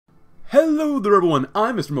Hello there everyone,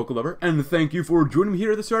 I'm Mr. Mocha Lover, and thank you for joining me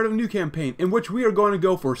here at the start of a new campaign in which we are going to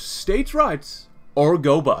go for states' rights or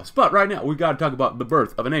go bust. But right now, we've got to talk about the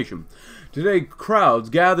birth of a nation. Today, crowds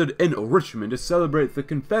gathered in Richmond to celebrate the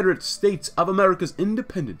Confederate States of America's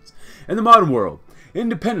independence. In the modern world,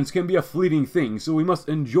 independence can be a fleeting thing, so we must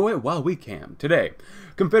enjoy it while we can. Today,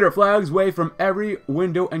 Confederate flags wave from every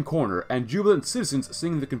window and corner, and jubilant citizens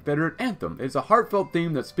sing the Confederate anthem. It's a heartfelt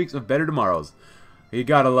theme that speaks of better tomorrows. You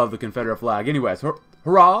gotta love the Confederate flag. Anyways,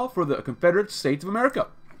 hurrah for the Confederate States of America.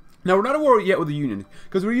 Now, we're not at war yet with the Union,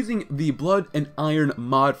 because we're using the Blood and Iron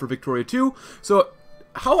mod for Victoria 2. So,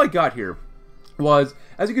 how I got here was,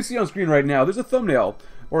 as you can see on screen right now, there's a thumbnail,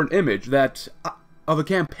 or an image, that of a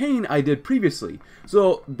campaign I did previously.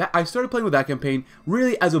 So, I started playing with that campaign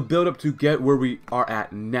really as a build-up to get where we are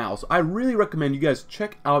at now. So, I really recommend you guys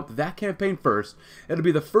check out that campaign first. It'll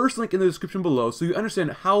be the first link in the description below, so you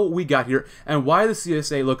understand how we got here, and why the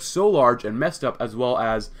CSA looks so large and messed up, as well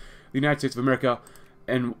as the United States of America,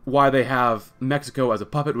 and why they have Mexico as a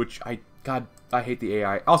puppet, which God, I hate the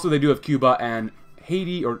AI. Also, they do have Cuba and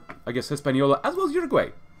Haiti, or I guess Hispaniola, as well as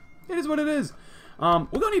Uruguay. It is what it is. We're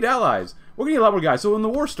gonna need allies. We're gonna need a lot more guys. So when the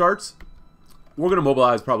war starts, we're gonna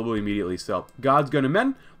mobilize probably immediately. So God's gonna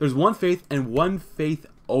mend. There's one faith and one faith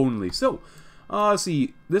only. So let's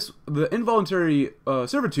see. The involuntary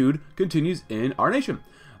servitude continues in our nation.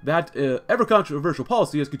 That ever controversial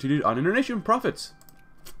policy has continued on in our nation. Profits.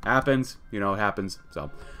 Happens, you know, it happens.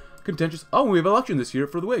 So, contentious. Oh, we have an election this year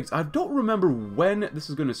for the Whigs. I don't remember when this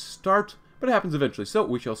is going to start, but it happens eventually. So,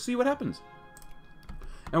 we shall see what happens.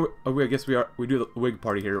 And I guess we do the Whig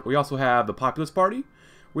Party here. We also have the Populist Party.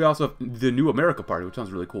 We also have the New America Party, which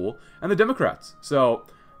sounds really cool. And the Democrats. So,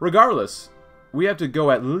 regardless, we have to go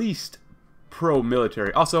at least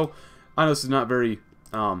pro-military. Also, I know this is not very,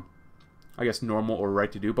 I guess, normal or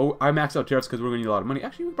right to do, but I maxed out tariffs because we're going to need a lot of money.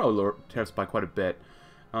 Actually, we probably lower tariffs by quite a bit.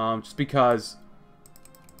 Just because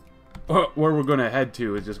where we're going to head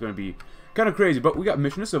to is just going to be kind of crazy. But we got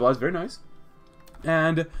Mission to Civilize, very nice.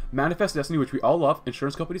 And Manifest Destiny, which we all love.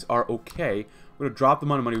 Insurance companies are okay. We're going to drop the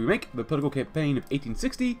amount of money we make. The political campaign of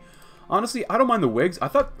 1860. Honestly, I don't mind the Whigs. I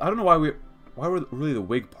don't know why we're really the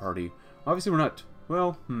Whig party. Obviously, we're not,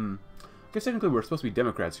 well, I guess technically we're supposed to be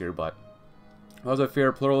Democrats here, but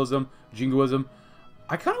laissez-faire, pluralism, jingoism.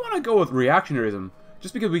 I kind of want to go with reactionaryism.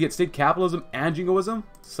 Just because we get state capitalism and jingoism,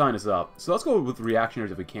 sign us up. So let's go with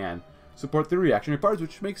reactionaries if we can. Support the reactionary parties,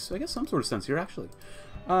 which makes, I guess, some sort of sense here, actually.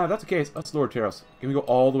 If that's the case, let's lower tariffs. Can we go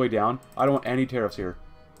all the way down? I don't want any tariffs here.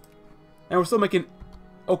 And we're still making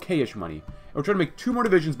okay-ish money. And we're trying to make 2 more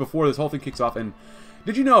divisions before this whole thing kicks off. And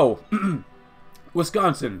did you know,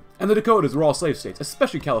 Wisconsin and the Dakotas were all slave states,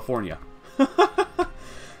 especially California.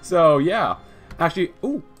 So, yeah. Actually,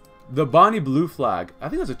 ooh. The Bonnie Blue flag. I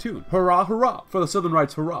think that's a tune. Hurrah, hurrah for the Southern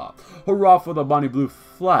Rights, hurrah. Hurrah for the Bonnie Blue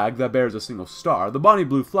flag that bears a single star. The Bonnie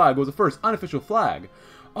Blue flag was the first unofficial flag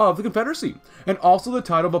of the Confederacy, and also the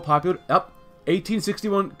title of a popular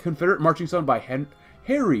 1861 Confederate marching song by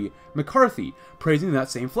Harry McCarthy, praising that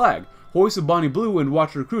same flag. Hoist the Bonnie Blue and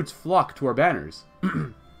watch recruits flock to our banners.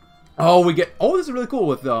 Oh, this is really cool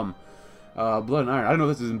with Blood and Iron. I don't know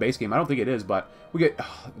if this is in base game. I don't think it is, but we get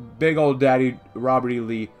big old daddy Robert E.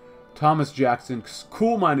 Lee, Thomas Jackson,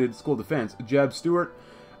 cool-minded school defense, Jeb Stewart,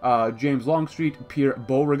 James Longstreet, Pierre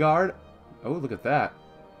Beauregard. Oh, look at that.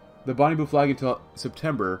 The Bonnie Blue flag until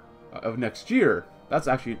September of next year. That's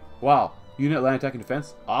actually, wow. Unit Land Attack and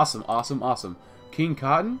Defense. Awesome, awesome, awesome. King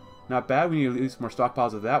Cotton. Not bad. We need at least more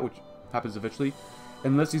stockpiles of that, which happens eventually.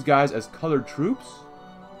 Enlist these guys as colored troops.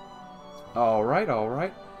 Alright,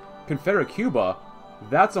 alright. Confederate Cuba.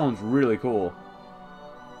 That sounds really cool.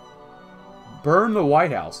 Burn the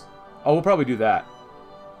White House. Oh, we'll probably do that.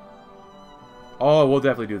 Oh, we'll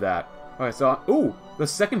definitely do that. Okay, so, ooh, the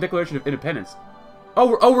Second Declaration of Independence.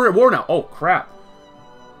 Oh, we're at war now. Oh, crap.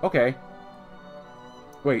 Okay.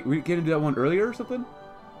 Wait, we can't do that one earlier or something?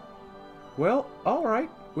 Well, alright.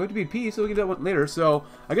 We have to be at peace, so we can do that one later. So,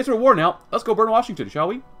 I guess we're at war now. Let's go burn Washington, shall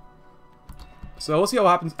we? So, we'll see how it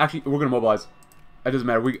happens. Actually, we're going to mobilize. It doesn't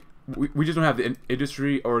matter. We just don't have the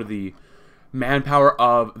industry or the manpower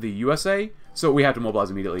of the USA, so we have to mobilize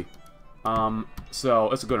immediately.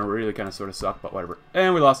 So it's going to really kind of sort of suck, but whatever.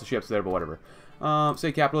 And we lost the ships there, but whatever.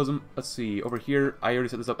 Say capitalism. Let's see. Over here, I already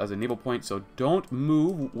set this up as a naval point, so don't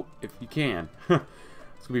move if you can. It's going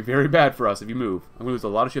to be very bad for us if you move. I'm going to lose a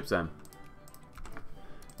lot of ships then.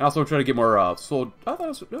 And also, I'm trying to get more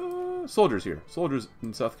soldiers here. Soldiers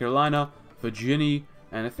in South Carolina, Virginia,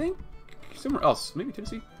 and I think somewhere else. Maybe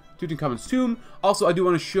Tennessee. Tutankhamun's tomb. Also, I do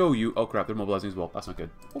want to show you... Oh, crap. They're mobilizing as well. That's not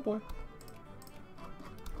good. Oh, boy.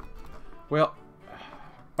 Well...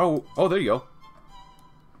 Oh, there you go.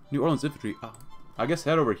 New Orleans infantry. Oh, I guess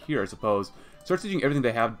head over here, I suppose. Start sieging everything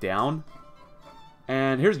they have down.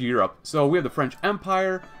 And here's Europe. So we have the French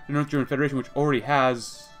Empire, the North German Federation, which already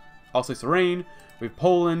has Alsace-Lorraine. We have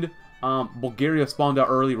Poland. Bulgaria spawned out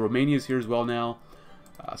early. Romania's here as well now.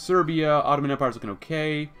 Serbia, Ottoman Empire's looking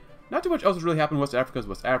okay. Not too much else has really happened in West Africa.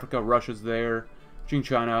 West Africa, Russia's there.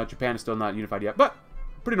 China, Japan is still not unified yet, but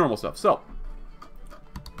pretty normal stuff. So,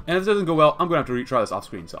 and if this doesn't go well, I'm going to have to retry this off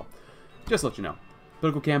screen, so just to let you know.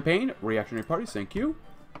 Political campaign, reactionary parties, thank you.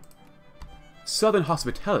 Southern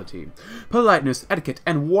hospitality, politeness, etiquette,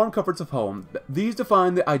 and warm comforts of home. These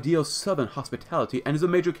define the ideal Southern hospitality and is a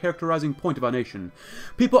major characterizing point of our nation.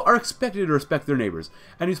 People are expected to respect their neighbors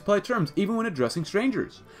and use polite terms even when addressing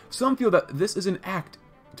strangers. Some feel that this is an act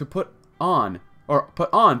to put on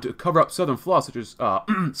to cover up Southern flaws such as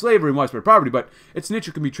slavery and widespread poverty, but its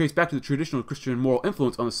nature can be traced back to the traditional Christian moral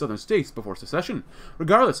influence on the Southern states before secession.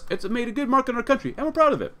 Regardless, it's made a good mark on our country, and we're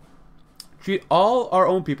proud of it. Treat all our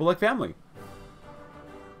own people like family.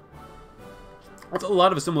 That's a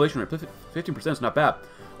lot of assimilation rate. 15% is not bad.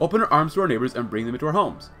 Open our arms to our neighbors and bring them into our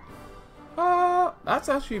homes. That's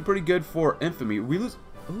actually pretty good for infamy. We lose...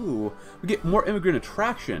 Ooh, we get more immigrant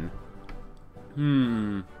attraction.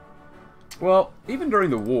 Well, even during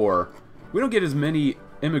the war, we don't get as many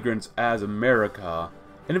immigrants as America.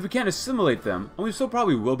 And if we can't assimilate them, and we still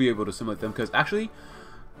probably will be able to assimilate them, because actually,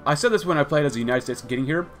 I said this when I played as the United States getting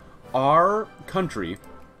here, our country,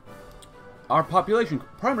 our population,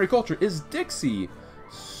 primary culture is Dixie.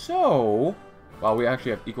 So, well, we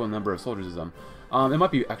actually have equal number of soldiers as them. It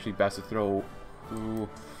might be actually best to throw... Ooh,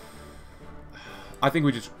 I think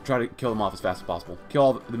we just try to kill them off as fast as possible. Kill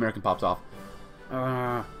all the American pops off.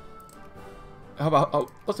 How about... Oh,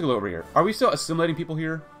 let's take a look over here. Are we still assimilating people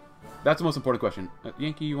here? That's the most important question.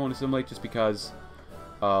 Yankee, you won't assimilate just because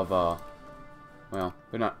of... well,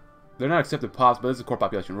 they're not accepted pops, but this is a core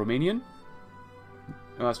population. Romanian?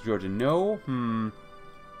 Oh, that's Georgia. No?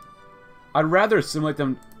 I'd rather assimilate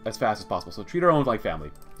them as fast as possible. So treat our own like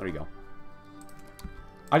family. There you go.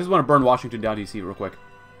 I just want to burn Washington down, D.C. real quick.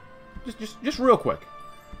 Just real quick.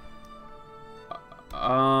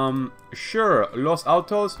 Sure. Los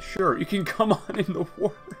Altos? Sure. You can come on in the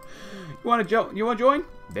war. You want to join?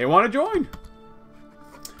 They want to join.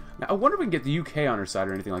 Now, I wonder if we can get the UK on our side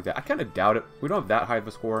or anything like that. I kind of doubt it. We don't have that high of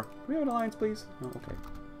a score. Do we have an alliance, please? Oh, okay.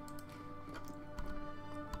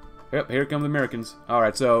 Yep, here come the Americans.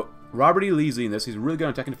 Alright, so Robert E. Lee's leading this. He's really good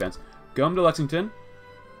on attack and defense. Come to Lexington.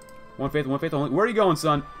 One faith only. Where are you going,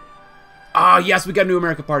 son? Ah, yes, we got a New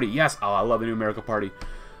America Party. Yes. Oh, I love the New America Party.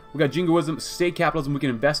 We got jingoism, state capitalism. We can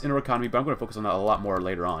invest in our economy, but I'm going to focus on that a lot more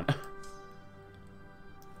later on.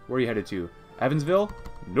 Where are you headed to? Evansville?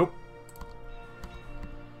 Nope.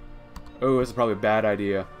 Oh, this is probably a bad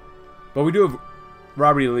idea. But we do have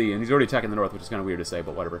Robert E. Lee, and he's already attacking the north, which is kind of weird to say,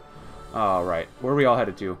 but whatever. Alright, where are we all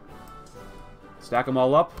headed to? Stack them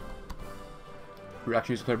all up.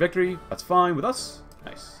 Reaction declare victory. That's fine with us.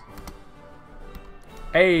 Nice.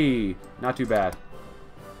 Hey! Not too bad.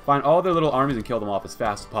 Find all their little armies and kill them off as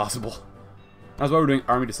fast as possible. That's why we're doing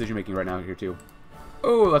army decision making right now here too.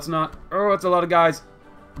 Oh, that's not... Oh, that's a lot of guys.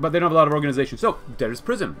 But they don't have a lot of organization. So, debtor's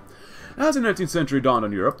prison. As the 19th century dawned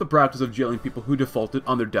on Europe, the practice of jailing people who defaulted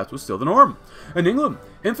on their debts was still the norm. In England,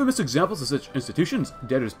 infamous examples of such institutions,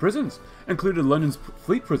 debtors' prisons, included London's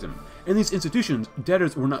Fleet Prison. In these institutions,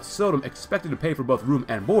 debtors were not seldom expected to pay for both room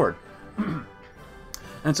and board.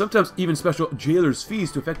 And sometimes even special jailers'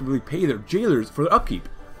 fees to effectively pay their jailers for their upkeep.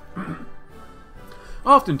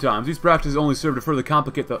 Oftentimes, these practices only serve to further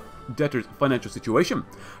complicate the debtor's financial situation.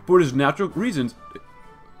 For natural reasons,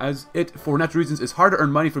 is hard to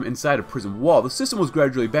earn money from inside a prison wall, the system was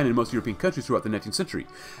gradually banned in most European countries throughout the 19th century,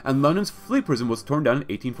 and London's Fleet Prison was torn down in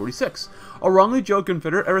 1846. A wrongly jailed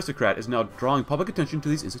Confederate aristocrat is now drawing public attention to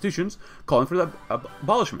these institutions, calling for their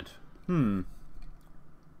abolishment.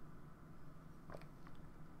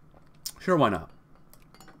 Sure, why not?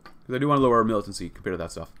 Because I do want to lower our militancy compared to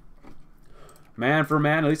that stuff. Man for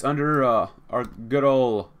man, at least under our good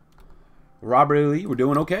old Robert E. Lee, we're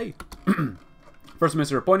doing okay. First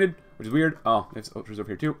minister appointed, which is weird. Oh, there's soldiers over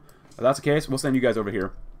here too. If that's the case, we'll send you guys over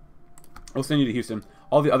here. We'll send you to Houston.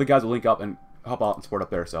 All the other guys will link up and help out and support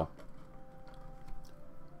up there, so.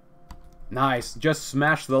 Nice. Just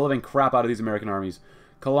smash the living crap out of these American armies.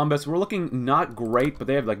 Columbus, we're looking not great, but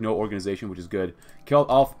they have like no organization, which is good. Kill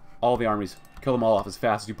off all the armies. Kill them all off as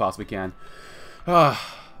fast as you possibly can.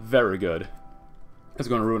 Very good. It's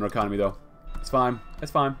going to ruin our economy, though. It's fine.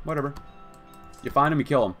 It's fine. Whatever. You find them, you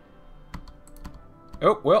kill them.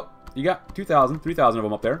 Oh, well, you got 2,000, 3,000 of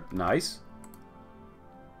them up there. Nice.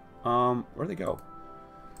 Where'd they go?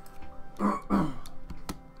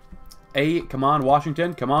 Hey, come on,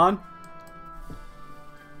 Washington, come on.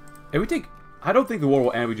 If we take... I don't think the war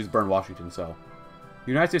will end, we just burn Washington, so...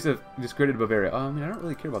 The United States have discredited Bavaria. I mean, I don't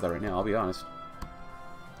really care about that right now, I'll be honest.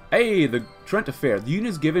 Hey, the Trent Affair. The Union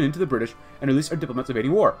is given into the British and released our diplomats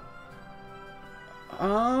evading war.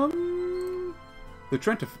 The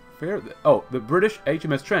Trent Affair... Oh, the British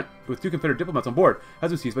HMS Trent, with 2 Confederate diplomats on board,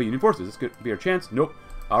 has been seized by Union forces. This could be our chance. Nope.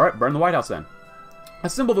 Alright, burn the White House then. A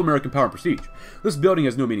symbol of American power and prestige. This building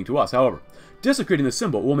has no meaning to us, however. Desecrating the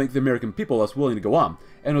symbol will make the American people less willing to go on,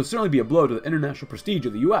 and it will certainly be a blow to the international prestige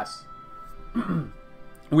of the U.S.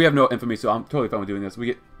 We have no infamy, so I'm totally fine with doing this.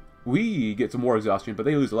 We get some war exhaustion, but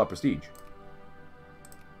they lose a lot of prestige.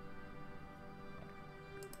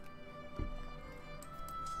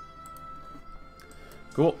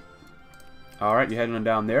 Cool. Alright, you're heading on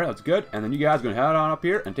down there. That's good. And then you guys are going to head on up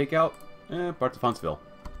here and take out parts of Huntsville.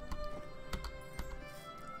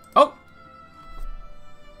 Oh!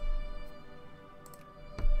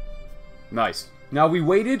 Nice. Now, we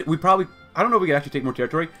waited. We probably... I don't know if we can actually take more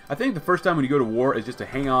territory. I think the first time when you go to war is just to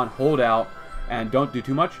hang on, hold out, and don't do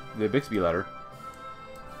too much. The Bixby letter.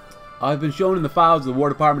 I've been shown in the files of the War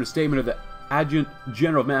Department a statement of the Adjutant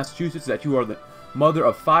General of Massachusetts that you are the mother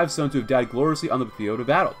of 5 sons who have died gloriously on the field of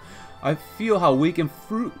battle. I feel how weak and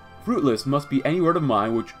fruitless must be any word of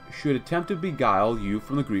mine which should attempt to beguile you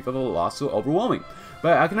from the grief of a loss so overwhelming.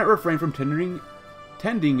 But I cannot refrain from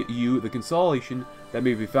tending you the consolation that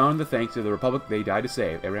may be found in the thanks of the Republic they died to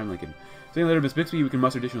save. Abraham Lincoln. Saying later, Miss Bixby, we can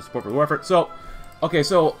muster additional support for the war effort. So, okay,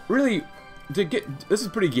 so really, this is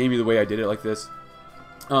pretty gamey the way I did it like this.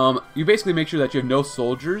 You basically make sure that you have no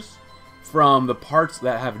soldiers from the parts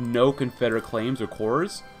that have no Confederate claims or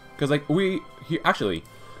cores. Because, like, no,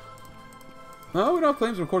 we don't have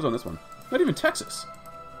claims or cores on this one. Not even Texas.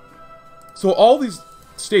 So all these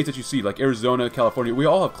states that you see, like Arizona, California, we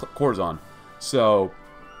all have cores on. So,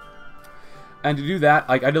 and to do that,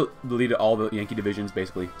 like, I deleted all the Yankee divisions,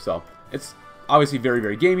 basically. So, it's obviously very,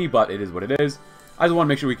 very gamey, but it is what it is. I just want to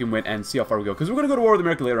make sure we can win and see how far we go. Because we're going to go to war with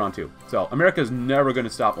America later on, too. So, America is never going to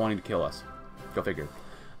stop wanting to kill us. Go figure.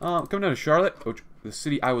 Coming down to Charlotte, which the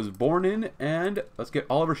city I was born in. And let's get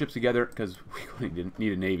all of our ships together, because we really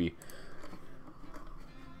need a navy.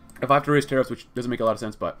 If I have to raise tariffs, which doesn't make a lot of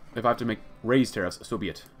sense, but if I have to raise tariffs, so be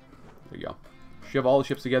it. There you go. Shove all the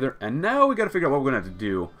ships together. And now we got to figure out what we're going to have to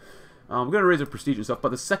do. We're going to raise our prestige and stuff,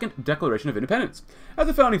 but the Second Declaration of Independence. As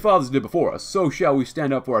the Founding Fathers did before us, so shall we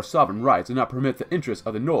stand up for our sovereign rights and not permit the interests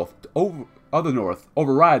of the North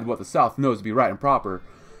override what the South knows to be right and proper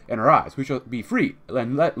in our eyes. We shall be free,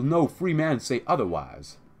 and let no free man say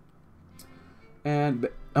otherwise. And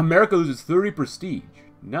America loses 30 prestige.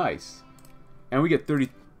 Nice. And we get 30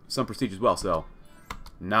 some prestige as well, so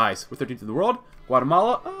nice. We're 13th in the world.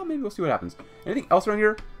 Guatemala, maybe we'll see what happens. Anything else around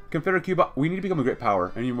here? Confederate Cuba, we need to become a great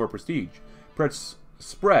power and need more prestige.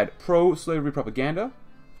 Spread pro-slavery propaganda.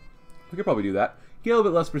 We could probably do that. Get a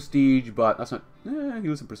little bit less prestige, but that's not... you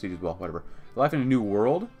lose some prestige as well, whatever. Life in a new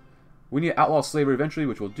world. We need to outlaw slavery eventually,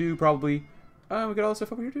 which we'll do, probably. We got all this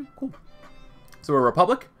stuff over here, too. Cool. So we're a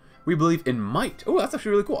republic. We believe in might. Oh, that's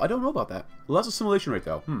actually really cool. I don't know about that. Less assimilation rate,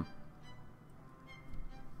 though.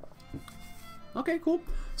 Okay, cool.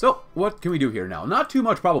 So, what can we do here now? Not too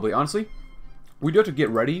much, probably, honestly. We do have to get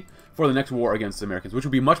ready for the next war against the Americans, which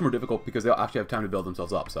will be much more difficult because they'll actually have time to build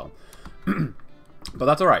themselves up, so. But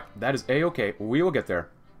that's alright. That is A-okay. We will get there.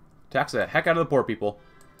 Tax the heck out of the poor people.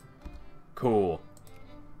 Cool.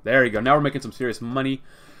 There you go. Now we're making some serious money.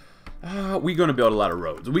 We're going to build a lot of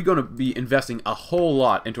roads. We're going to be investing a whole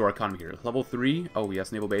lot into our economy here. Level 3. Oh,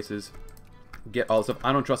 yes, naval bases. Get all this stuff.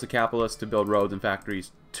 I don't trust the capitalists to build roads and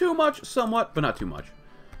factories too much, somewhat, but not too much.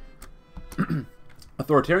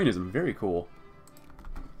 Authoritarianism. Very cool.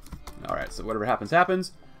 Alright, so whatever happens,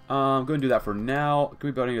 happens. I'm going to do that for now. Can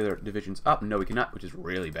we build any other divisions up? No, we cannot, which is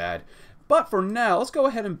really bad. But for now, let's go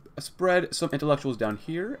ahead and spread some intellectuals down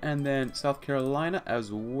here. And then South Carolina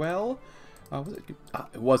as well. Was it?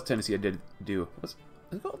 It was Tennessee I did do. Was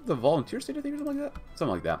it called the volunteer state, I think, or something like that?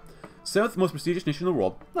 Something like that. 7th most prestigious nation in the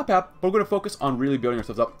world. Not bad, but we're going to focus on really building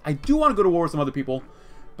ourselves up. I do want to go to war with some other people,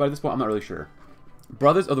 but at this point, I'm not really sure.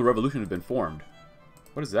 Brothers of the Revolution have been formed.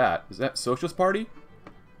 What is that? Is that Socialist Party?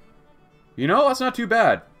 You know, that's not too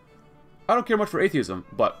bad. I don't care much for atheism,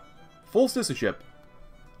 but full citizenship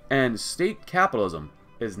and state capitalism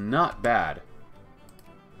is not bad.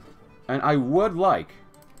 And I would like...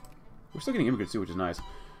 We're still getting immigrants too, which is nice.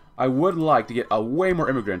 I would like to get way more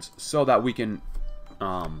immigrants so that we can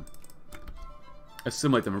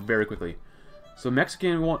assimilate them very quickly. So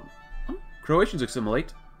Mexican won't... Croatians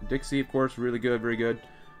assimilate. Dixie, of course, really good, very good.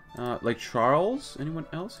 Like Charles? Anyone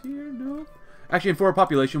else here? No? Actually, for our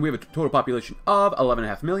population, we have a total population of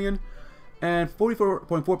 11.5 million. And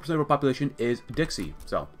 44.4% of our population is Dixie.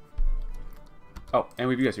 So. Oh, and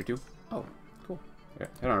we have you guys here too. Oh, cool. Yeah,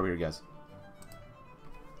 head on over here, guys.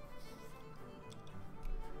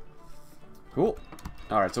 Cool.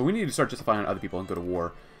 Alright, so we need to start justifying on other people and go to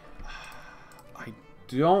war. I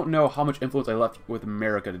don't know how much influence I left with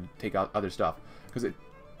America to take out other stuff. Because it...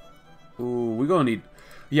 Ooh, we're going to need...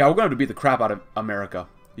 Yeah, we're going to have to beat the crap out of America.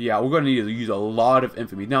 Yeah, we're going to need to use a lot of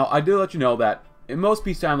infamy. Now, I did let you know that in most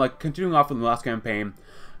peacetime, like continuing off from the last campaign,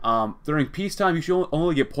 during peacetime, you should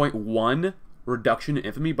only get 0.1 reduction in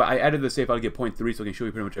infamy, but I added the save file to get 0.3 so I can show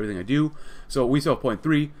you pretty much everything I do. So we still have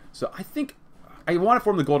 0.3. So I think I want to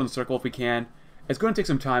form the golden circle if we can. It's going to take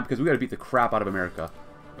some time because we got to beat the crap out of America.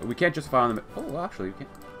 We can't justify on them. Oh, well, actually, we can't.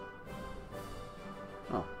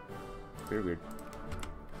 Oh, very weird.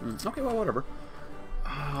 Okay, well, whatever.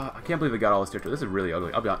 I can't believe they got all this territory. This is really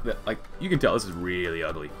ugly. I'll be honest. Like, you can tell this is really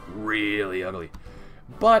ugly. Really ugly.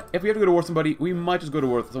 But if we have to go to war with somebody, we might just go to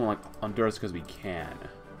war with someone like Honduras because we can.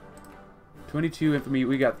 22 infamy.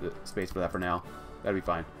 We got the space for that for now. That'll be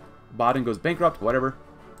fine. Baden goes bankrupt. Whatever.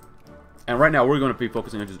 And right now, we're going to be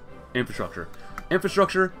focusing on just infrastructure.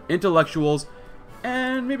 Infrastructure, intellectuals,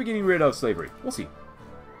 and maybe getting rid of slavery. We'll see.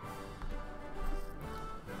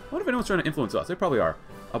 What if anyone's trying to influence us? They probably are.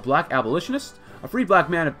 A black abolitionist, a free black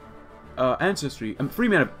man of ancestry, a free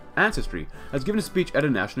man of ancestry, has given a speech at a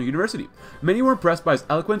national university. Many were impressed by his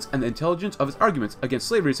eloquence and the intelligence of his arguments against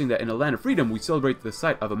slavery, saying that in a land of freedom we celebrate the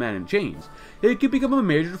sight of a man in chains. It could become a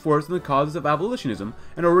major force in the causes of abolitionism,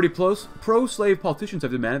 and already pro-slave politicians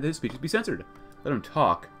have demanded that his speeches be censored. Let him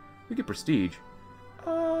talk. We get prestige.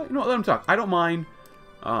 You know what, let him talk. I don't mind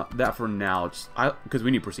that for now, because we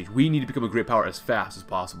need prestige. We need to become a great power as fast as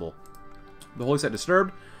possible. The holy site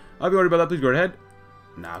disturbed. I'll be worried about that. Please go ahead.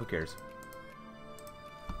 Nah, who cares?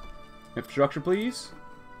 Infrastructure, please.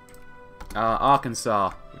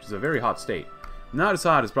 Arkansas, which is a very hot state. Not as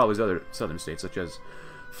hot as probably other southern states, such as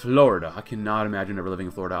Florida. I cannot imagine ever living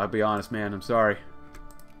in Florida. I'll be honest, man. I'm sorry.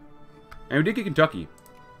 And we did get Kentucky,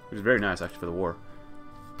 which is very nice, actually, for the war.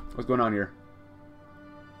 What's going on here?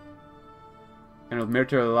 And with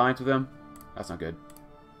military alliance with them? That's not good.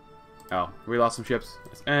 Oh, we lost some ships.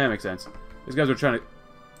 That makes sense. These guys are trying to...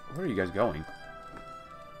 Where are you guys going?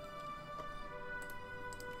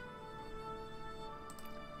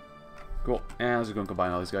 Cool. And let's just go and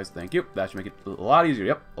combine all these guys. Thank you. That should make it a lot easier.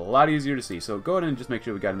 Yep, a lot easier to see. So go ahead and just make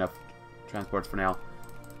sure we got enough transports for now.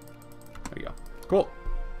 There you go. Cool.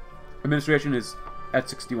 Administration is at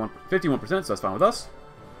 51%, so that's fine with us.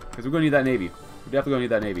 Because we're going to need that navy. We're definitely going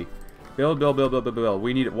to need that navy. Build, build, build, build, build, build.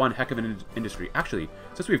 We need one heck of an industry. Actually,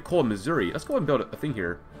 since we have coal in Missouri, let's go ahead and build a thing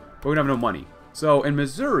here. But we don't have no money. So in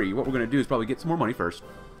Missouri, what we're going to do is probably get some more money first.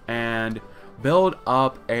 And build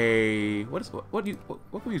up a... What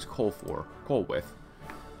can we use coal for? Coal with?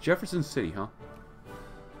 Jefferson City, huh?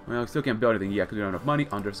 Well, we still can't build anything yet because we don't have enough money.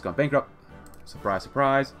 Honduras has gone bankrupt. Surprise,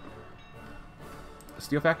 surprise. A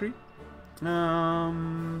steel factory? I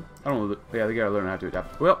don't know. Yeah, they gotta learn how to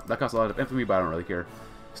adapt. Well, that costs a lot of infamy, but I don't really care.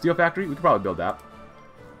 Steel factory, we could probably build that.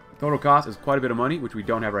 Total cost is quite a bit of money, which we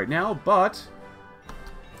don't have right now, but...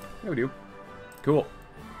 Yeah, we do. Cool.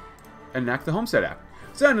 Enact the Homestead Act.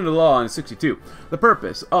 Signed into law in 1962. The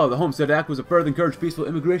purpose of the Homestead Act was to further encourage peaceful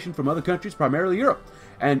immigration from other countries, primarily Europe.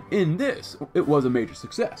 And in this, it was a major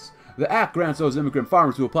success. The act grants those immigrant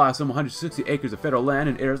farmers who apply some 160 acres of federal land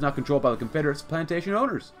in areas not controlled by the Confederate's plantation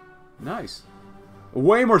owners. Nice.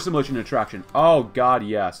 Way more simulation and attraction. Oh, God,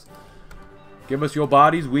 yes. Give us your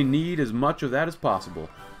bodies. We need as much of that as possible.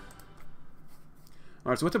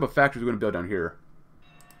 Alright, so what type of factories are we going to build down here?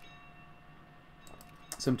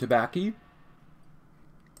 Some tobacco.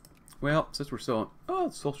 Well, since we're still... Oh,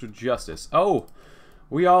 social justice. Oh,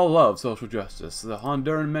 we all love social justice. The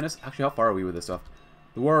Honduran menace. Actually, how far are we with this stuff?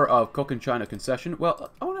 The War of Cochinchina concession.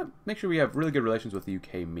 Well, I want to make sure we have really good relations with the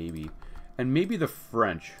UK, maybe. And maybe the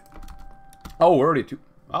French. Oh, we're already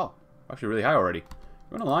Oh, actually really high already. You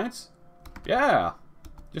want an alliance? Yeah.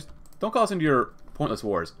 Just don't call us into your pointless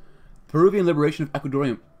wars. Peruvian liberation of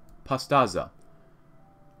Ecuadorian Pastaza.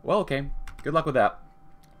 Well, okay. Good luck with that.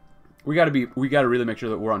 We gotta really make sure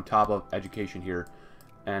that we're on top of education here.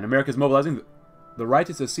 And America's mobilizing the right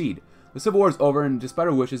to secede. The Civil War is over, and despite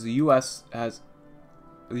our wishes, the U.S.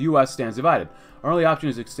 stands divided. Our only option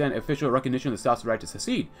is to extend official recognition of the South's right to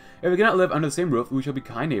secede. If we cannot live under the same roof, we shall be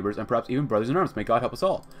kind neighbors and perhaps even brothers in arms. May God help us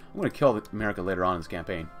all. I'm going to kill America later on in this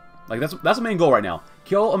campaign. Like, that's the main goal right now.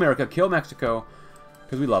 Kill America, kill Mexico,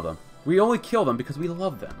 because we love them. We only kill them because we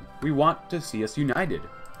love them. We want to see us united.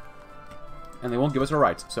 And they won't give us our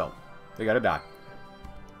rights, so they gotta die.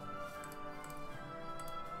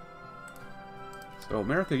 Oh,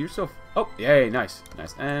 America, you're so... Oh, yay, nice,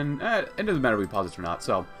 nice. And it doesn't matter if we pause this or not,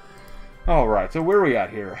 so... Alright, so where are we at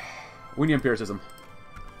here? We need empiricism.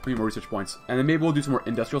 We need more research points. And then maybe we'll do some more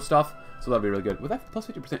industrial stuff, so that'll be really good. With that, plus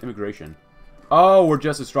 50% immigration. Oh, we're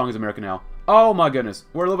just as strong as America now. Oh my goodness.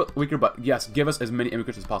 We're a little bit weaker, but yes, give us as many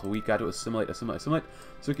immigrants as possible. We got to assimilate, assimilate, assimilate.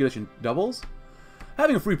 Circulation doubles.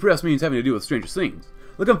 Having a free press means having to deal with strangest things.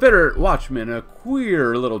 The Confederate Watchman, a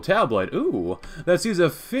queer little tabloid, that sees a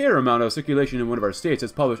fair amount of circulation in one of our states,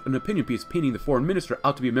 has published an opinion piece painting the foreign minister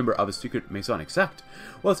out to be a member of a secret Masonic sect.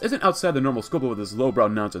 Well, this isn't outside the normal scope of this lowbrow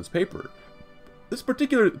nonsense paper. This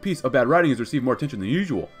particular piece of bad writing has received more attention than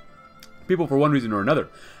usual. People, for one reason or another,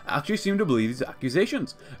 actually seem to believe these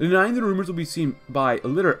accusations. Denying the rumors will be seen by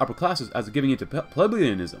literate upper classes as giving into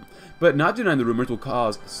plebeianism, but not denying the rumors will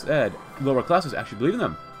cause said lower classes to actually believe in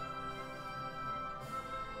them.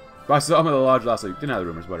 I saw them at the lodge last week. Deny the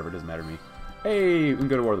rumors, whatever, it doesn't matter to me. Hey, we can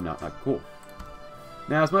go to war with them now. Cool.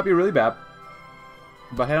 Now, this might be really bad,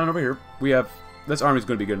 but head on over here. We have... This army's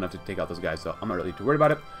going to be good enough to take out those guys, so I'm not really too worried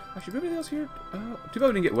about it. Actually, everybody else here? Too bad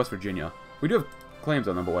we didn't get West Virginia. We do have claims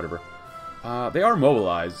on them, but whatever. They are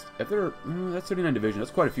mobilized. If they're... that's 39 division.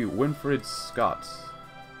 That's quite a few. Winfred Scots.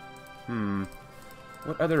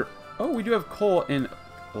 What other... Oh, we do have coal in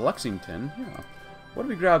Lexington. Yeah. What if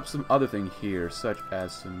we grab some other thing here, such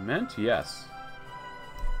as cement? Yes.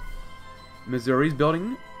 Missouri's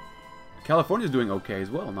building. California's doing okay as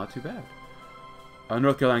well. Not too bad.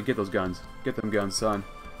 North Carolina, get those guns. Get them guns, son.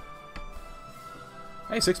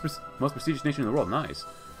 Hey, 6th most prestigious nation in the world. Nice.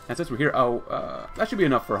 And since we're here, that should be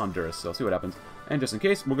enough for Honduras, so see what happens. And just in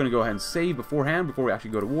case, we're going to go ahead and save beforehand before we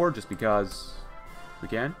actually go to war, just because we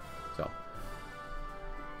can. So.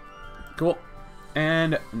 Cool.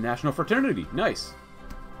 And National Fraternity. Nice.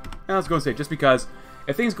 And let's go and say, just because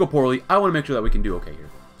if things go poorly, I want to make sure that we can do okay here.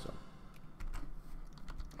 So.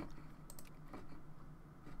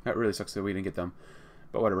 That really sucks that we didn't get them.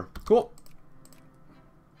 But whatever. Cool.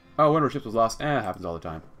 Oh, one of our ships was lost. It happens all the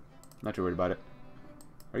time. Not too worried about it.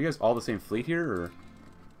 Are you guys all the same fleet here, or?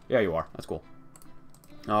 Yeah, you are. That's cool.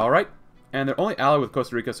 Alright. And they're only allied with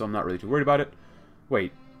Costa Rica, so I'm not really too worried about it.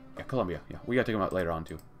 Wait. Yeah, Colombia. Yeah, we gotta take them out later on,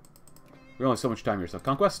 too. We only have so much time here, so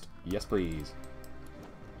conquest? Yes, please.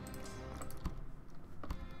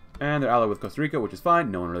 And they're allied with Costa Rica, which is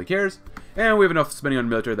fine. No one really cares. And we have enough spending on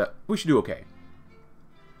military that we should do okay.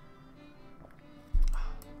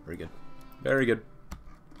 Very good. Very good.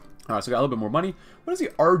 Alright, so we got a little bit more money. What is the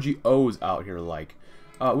RGOs out here like?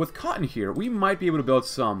 With cotton here, we might be able to build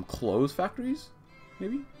some clothes factories.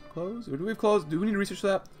 Maybe? Clothes? Or do we have clothes? Do we need to research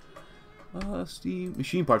that? Steam.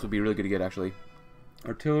 Machine parts would be really good to get, actually.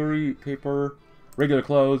 Artillery, paper, regular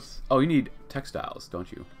clothes. Oh, you need textiles,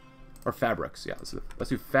 don't you? Or fabrics. Yeah, let's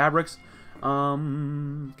do fabrics.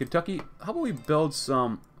 Kentucky. How about we build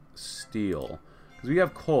some steel? Because we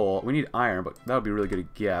have coal. We need iron, but that would be really good to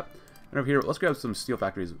get. And over here, let's grab some steel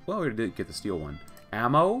factories. Well, we did get the steel one.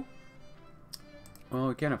 Ammo? Well,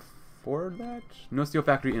 we can't afford that. No steel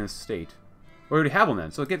factory in a state. We already have one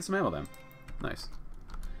then, so get some ammo then. Nice.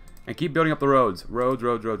 And keep building up the roads. Roads,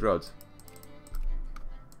 roads, roads, roads.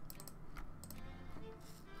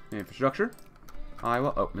 Infrastructure.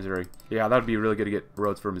 Iowa. Oh, Missouri. Yeah, that would be really good to get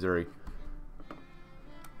roads for Missouri.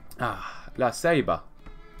 La Ceiba.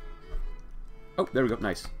 Oh, there we go.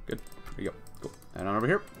 Nice. Good. There you go. Cool. And on over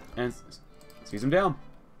here. And seize them down.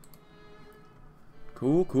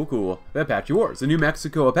 Cool, cool, cool. The Apache Wars. The New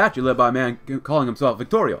Mexico Apache, led by a man calling himself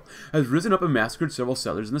Victorio, has risen up and massacred several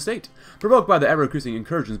settlers in the state. Provoked by the ever-increasing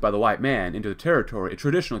incursions by the white man into the territory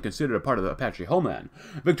traditionally considered a part of the Apache homeland,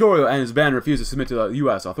 Victorio and his band refuse to submit to the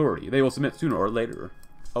U.S. authority. They will submit sooner or later.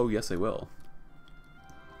 Oh, yes, they will.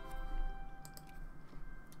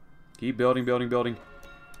 Keep building, building, building.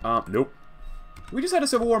 Nope. We just had a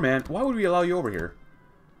civil war, man. Why would we allow you over here?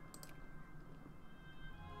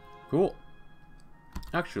 Cool.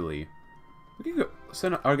 Actually, we can go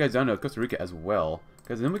send our guys down to Costa Rica as well,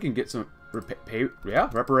 because then we can get some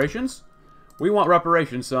reparations. We want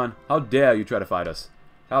reparations, son. How dare you try to fight us?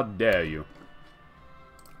 How dare you?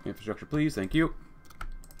 Infrastructure, please. Thank you.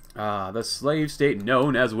 The slave state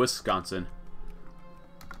known as Wisconsin.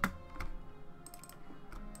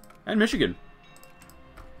 And Michigan.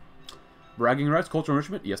 Bragging rights, cultural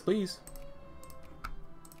enrichment. Yes, please.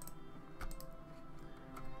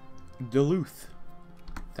 Duluth.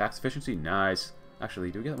 Tax efficiency, nice. Actually,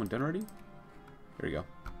 do we get that one done already? There we go.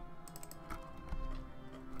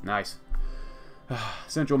 Nice.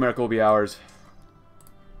 Central America will be ours.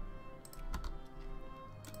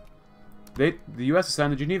 The U.S. has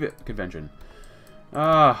signed the Geneva Convention.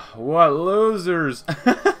 What losers!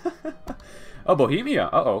 Oh, Bohemia.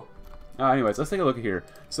 Uh-oh. Anyways, let's take a look here.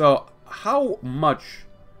 So, how much,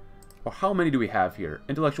 or how many do we have here?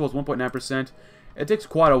 Intellectuals, 1.9%. It takes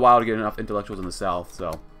quite a while to get enough intellectuals in the South,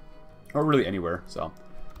 so. Or really anywhere, so.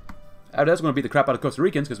 That's going to beat the crap out of Costa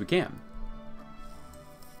Ricans, because we can.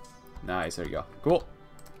 Nice, there you go. Cool.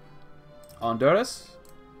 Honduras.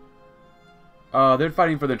 They're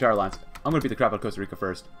fighting for their entire alliance. I'm going to beat the crap out of Costa Rica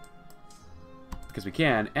first. Because we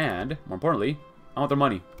can, and, more importantly, I want their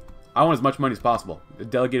money. I want as much money as possible. The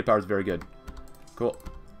delegated power is very good. Cool.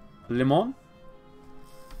 Limon.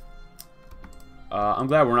 I'm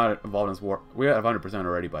glad we're not involved in this war. We're at 100%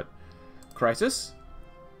 already, but... Crisis.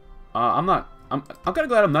 I'm kind of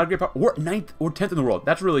glad I'm not a great power. We're 9th or 10th in the world.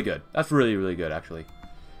 That's really good. That's really, really good, actually.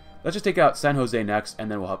 Let's just take out San Jose next,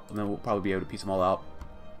 and then we'll probably be able to piece them all out.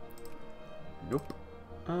 Nope.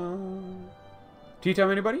 Tea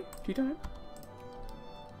time, anybody? Tea time?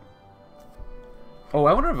 Oh,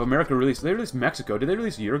 I wonder if America released... They released Mexico. Did they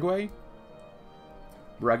release Uruguay?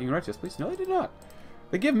 Bragging rights, yes, please. No, they did not.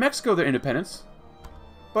 They give Mexico their independence,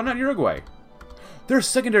 but not Uruguay. They're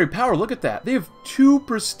secondary power. Look at that. They have 2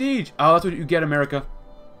 prestige. Oh, that's what you get, America.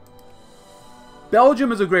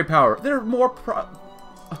 Belgium is a great power. They're more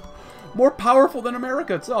powerful than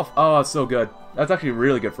America itself. Oh, that's so good. That's actually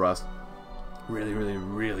really good for us. Really, really,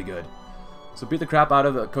 really good. So beat the crap out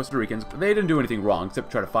of the Costa Ricans. They didn't do anything wrong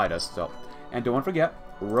except try to fight us. So, and don't forget,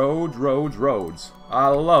 roads, roads, roads. I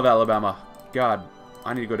love Alabama. God,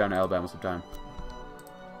 I need to go down to Alabama sometime.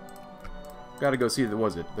 Gotta go see, what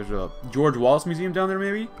was it? There's a George Wallace Museum down there,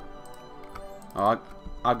 maybe? Oh,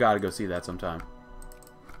 I've gotta go see that sometime.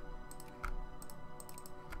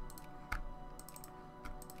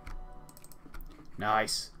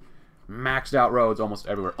 Nice. Maxed out roads almost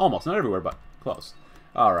everywhere. Almost, not everywhere, but close.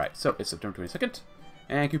 Alright, so it's September 22nd.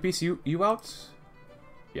 And can we piece you out?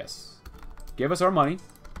 Yes. Give us our money.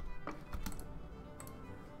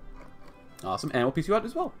 Awesome, and we'll piece you out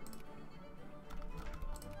as well.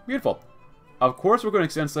 Beautiful. Of course we're going to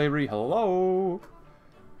extend slavery. Hello.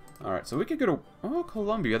 Alright, so we could go to... Oh,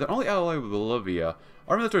 Colombia. They're only allied with Bolivia.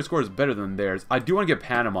 Our military score is better than theirs. I do want to get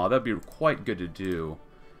Panama. That'd be quite good to do.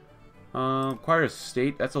 Acquire a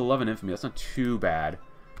state. That's 11 infamy. That's not too bad.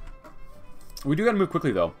 We do got to move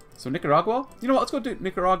quickly, though. So Nicaragua? You know what? Let's go to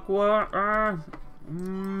Nicaragua.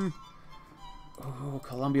 Oh,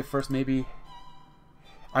 Colombia first, maybe.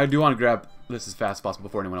 I do want to grab this as fast as possible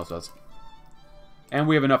before anyone else does. And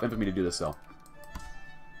we have enough infamy to do this, though.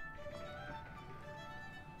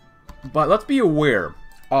 But let's be aware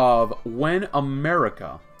of when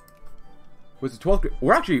America was the 12th...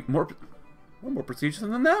 We're actually we're more prestigious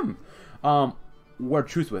than them. We're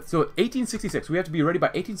truce with. So 1866. We have to be ready by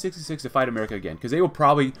 1866 to fight America again. Because they will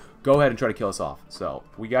probably go ahead and try to kill us off. So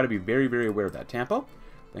we got to be very, very aware of that. Tampa.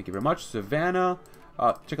 Thank you very much. Savannah.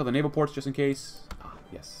 Check out the naval ports just in case. Ah,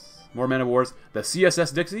 yes. More man of wars. The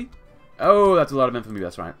CSS Dixie. Oh, that's a lot of infamy.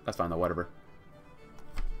 That's fine. That's fine, though. Whatever.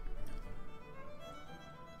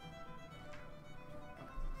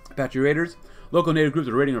 Apache Raiders. Local native groups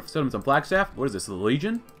are raiding our settlements on Flagstaff. What is this? The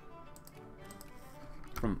Legion?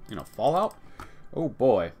 From, Fallout? Oh,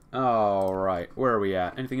 boy. Alright. Where are we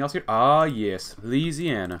at? Anything else here? Ah, yes.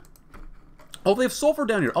 Louisiana. Oh, they have sulfur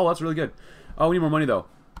down here. Oh, that's really good. Oh, we need more money, though.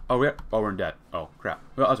 Oh, we're in debt. Oh, crap.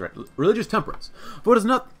 Well, that's right. Religious temperance. For it is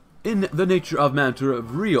not in the nature of man to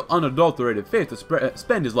have real, unadulterated faith to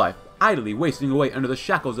spend his life idly wasting away under the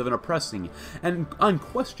shackles of an oppressing and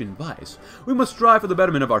unquestioned vice. We must strive for the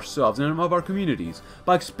betterment of ourselves and of our communities,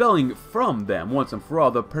 by expelling from them once and for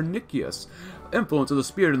all the pernicious influence of the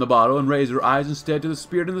spirit in the bottle, and raise our eyes instead to the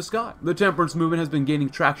spirit in the sky. The temperance movement has been gaining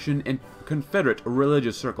traction in Confederate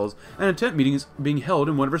religious circles, and a tent meeting is being held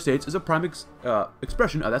in one of our states is a prime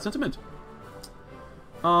expression of that sentiment.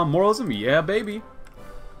 Moralism? Yeah, baby.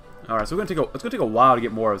 Alright, so it's gonna take a while to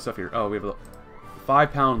get more of the stuff here. Oh, we have a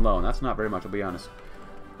 £5 loan. That's not very much, I'll be honest.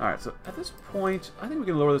 Alright, so at this point, I think we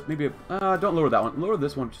can lower this, maybe, don't lower that one. Lower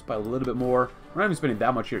this one just by a little bit more. We're not even spending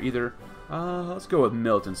that much here either. Let's go with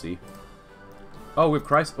militancy. Oh, we have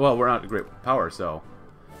crisis. Well, we're not a great power, so.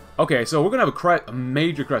 Okay, so we're gonna have a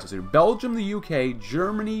major crisis here. Belgium, the UK,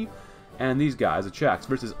 Germany, and these guys, the Czechs,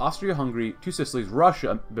 versus Austria, Hungary, 2 Sicilies,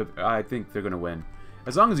 Russia. I think they're gonna win.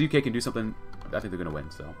 As long as the UK can do something, I think they're gonna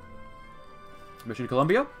win, so. Mission to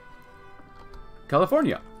Colombia.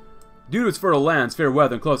 California. Due to its fertile lands, fair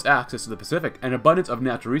weather, and close access to the Pacific, and abundance of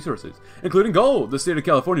natural resources, including gold, the state of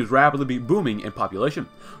California is rapidly booming in population,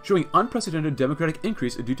 showing unprecedented demographic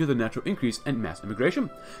increase due to the natural increase and mass immigration.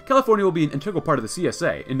 California will be an integral part of the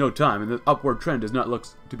CSA in no time, and the upward trend does not look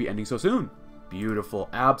to be ending so soon. Beautiful.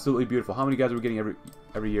 Absolutely beautiful. How many guys are we getting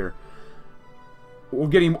every year? We're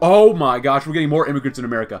getting... Oh my gosh, we're getting more immigrants in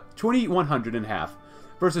America. 2,100 and half.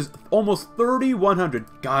 versus almost 3,100.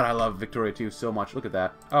 God, I love Victoria 2 so much. Look at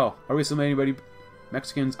that. Oh, are we assuming anybody?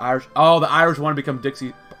 Mexicans, Irish. Oh, the Irish want to become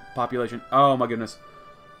Dixie population. Oh, my goodness.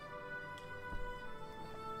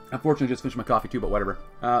 Unfortunately, just finished my coffee too, but whatever.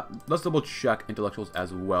 Let's double check intellectuals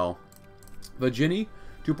as well. Virginia,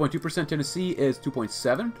 2.2%. Tennessee is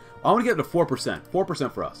 2.7. I want to get it to 4%.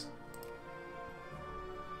 4% for us.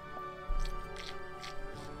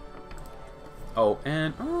 Oh,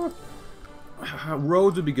 and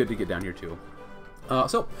roads would be good to get down here too.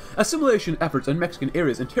 So, assimilation efforts in Mexican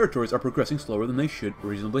areas and territories are progressing slower than they should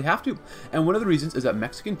reasonably have to, and one of the reasons is that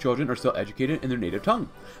Mexican children are still educated in their native tongue.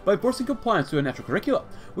 By forcing compliance to a natural curricula,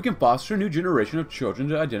 we can foster a new generation of children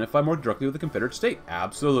to identify more directly with the Confederate state.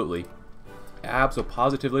 Absolutely.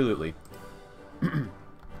 Absolutely.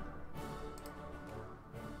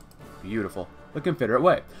 Beautiful. The Confederate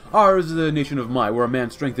way. Ours is a nation of might, where a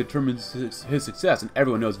man's strength determines his success, and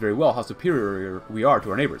everyone knows very well how superior we are to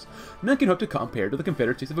our neighbors. None can hope to compare to the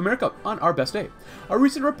Confederate States of America on our best day. A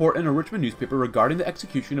recent report in a Richmond newspaper regarding the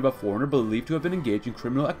execution of a foreigner believed to have been engaged in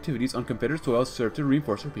criminal activities on Confederate soil served to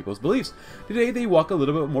reinforce our people's beliefs. Today, they walk a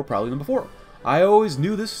little bit more proudly than before. I always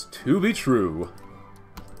knew this to be true.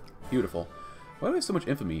 Beautiful. Why do we have so much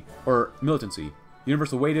infamy? Or militancy?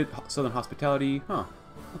 Universal weighted, Southern hospitality. Huh.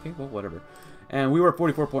 Okay, well, whatever. And we were at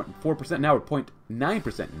 44.4%, now we're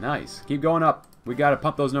 0.9%. Nice. Keep going up. We gotta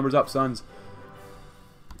pump those numbers up, sons.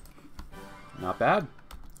 Not bad.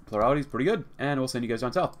 Plurality is pretty good. And we'll send you guys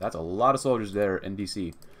down south. That's a lot of soldiers there in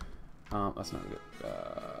DC. That's not good.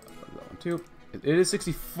 That one too. It is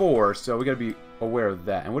 64, so we gotta be aware of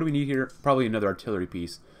that. And what do we need here? Probably another artillery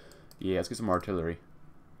piece. Yeah, let's get some artillery.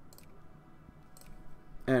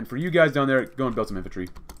 And for you guys down there, go and build some infantry.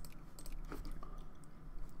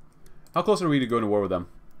 How close are we to going to war with them?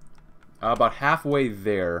 About halfway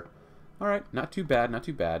there. Alright, not too bad, not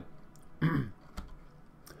too bad. And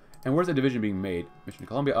where's the division being made? Mission to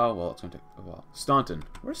Columbia? Oh, well, it's going to take a while. Staunton.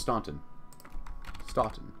 Where's Staunton?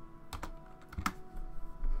 Staunton.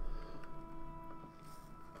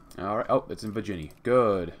 Alright, oh, it's in Virginia.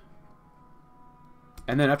 Good.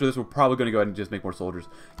 And then after this, we're probably going to go ahead and just make more soldiers.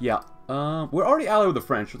 Yeah, we're already allied with the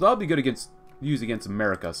French, so that'll be good against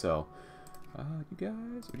America, so... you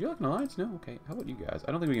guys, would you like an alliance? No? Okay, how about you guys?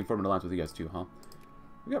 I don't think we can form an alliance with you guys too, huh?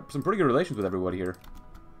 We got some pretty good relations with everybody here.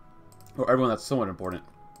 Or everyone that's somewhat important.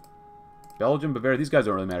 Belgium, Bavaria, these guys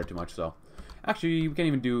don't really matter too much, so... Actually, we can't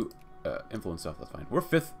even do influence stuff, that's fine. We're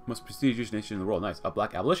 5th most prestigious nation in the world. Nice. A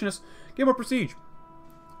black abolitionist. Get more prestige.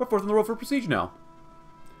 We're 4th in the world for prestige now.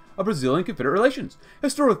 A Brazilian Confederate relations.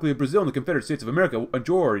 Historically, Brazil and the Confederate States of America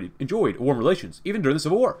enjoyed warm relations, even during the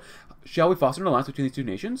Civil War. Shall we foster an alliance between these two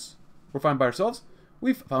nations? We're fine by ourselves.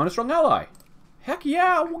 We've found a strong ally. Heck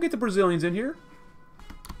yeah, we'll get the Brazilians in here.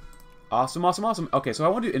 Awesome, awesome, awesome. Okay, so I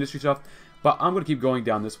want to do industry stuff, but I'm going to keep going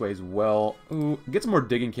down this way as well. Ooh, get some more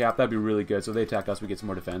digging cap. That'd be really good. So if they attack us, we get some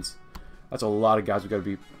more defense. That's a lot of guys we got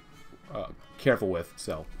to be careful with.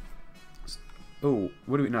 So, oh,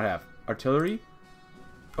 what do we not have? Artillery?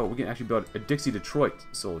 Oh, we can actually build a Dixie Detroit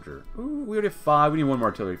soldier. Ooh, we already have 5. We need one more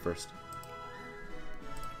artillery first.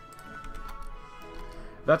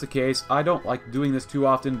 If that's the case, I don't like doing this too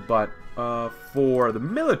often, but for the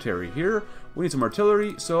military here, we need some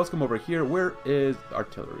artillery, so let's come over here. Where is the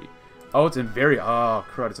artillery? Oh, it's in very... Oh,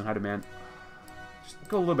 crud, it's in high demand. Just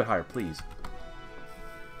go a little bit higher, please.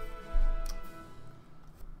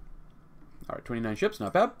 Alright, 29 ships,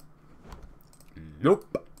 not bad.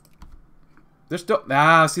 Nope. They're still...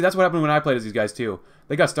 Ah, see, that's what happened when I played as these guys, too.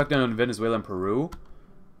 They got stuck down in Venezuela and Peru.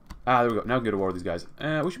 Ah, there we go. Now we can go to war with these guys.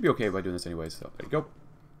 We should be okay by doing this anyways, so there you go.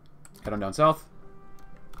 Head on down south.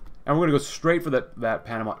 And we're going to go straight for that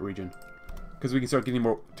Panama region. Because we can start getting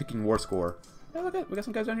more ticking war score. Yeah, look at it. We got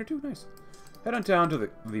some guys down here too. Nice. Head on down to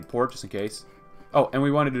the port just in case. Oh, and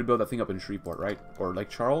we wanted to build that thing up in Shreveport, right? Or Lake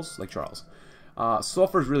Charles? Lake Charles.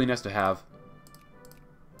 Sulfur is really nice to have.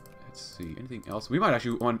 Let's see. Anything else? We might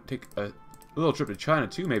actually want to take a little trip to China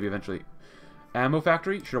too, maybe eventually. Ammo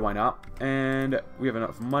factory? Sure, why not? And we have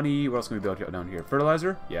enough money. What else can we build down here?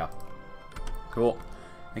 Fertilizer? Yeah. Cool.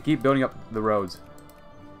 And keep building up the roads.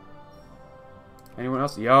 Anyone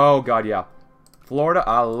else? Oh, God, yeah. Florida?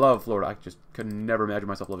 I love Florida. I just could never imagine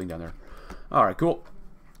myself living down there. Alright, cool.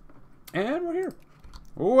 And we're here.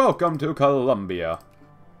 Welcome to Colombia.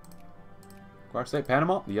 Acquire state,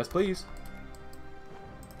 Panama? Yes, please.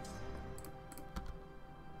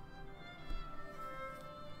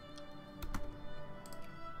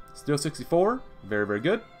 Still 64. Very, very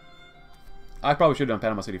good. I probably should have done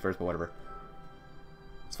Panama City first, but whatever.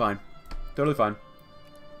 It's fine. Totally fine.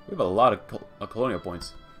 We have a lot of colonial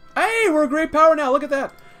points. Hey, we're a great power now. Look at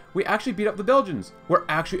that. We actually beat up the Belgians. We're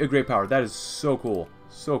actually a great power. That is so cool.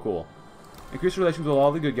 So cool. Increase relations with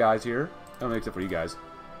all the good guys here. I don't know, except for you guys.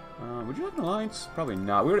 Would you like an alliance? Probably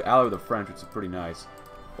not. We would ally with the French, which is pretty nice.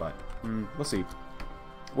 But, we'll see.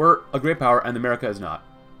 We're a great power, and America is not.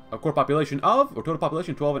 A core population of, or total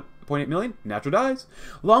population, 12.8 million, natural ties.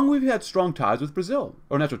 Long we've had strong ties with Brazil,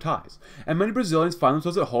 or natural ties, and many Brazilians find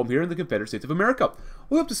themselves at home here in the Confederate States of America.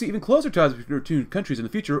 We hope to see even closer ties between our two countries in the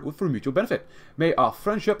future for mutual benefit. May our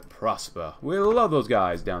friendship prosper. We love those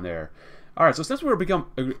guys down there. Alright, so since we're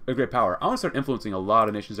become a great power, I want to start influencing a lot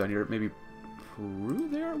of nations down here. Maybe Peru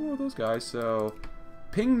there? More of those guys. So,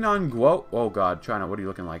 Ping Nan Guo. Oh god, China, what are you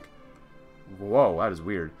looking like? Whoa, that is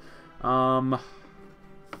weird.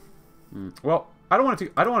 Well, I don't want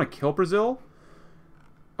to kill Brazil.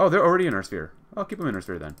 Oh, they're already in our sphere. I'll keep them in our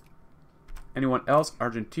sphere then. Anyone else?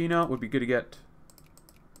 Argentina would be good to get.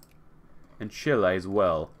 And Chile as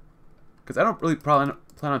well. Because I don't really plan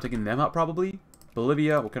on taking them out, probably.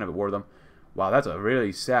 Bolivia, we'll kind of war them. Wow, that's a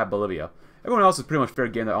really sad Bolivia. Everyone else is pretty much fair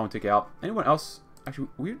game that I want to take out. Anyone else? Actually,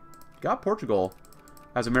 we got Portugal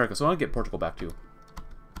as America, so I want to get Portugal back too.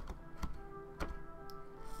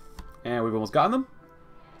 And we've almost gotten them.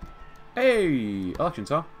 Hey! Elections,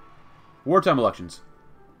 huh? Wartime elections.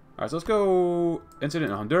 Alright, so let's go.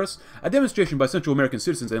 Incident in Honduras. A demonstration by Central American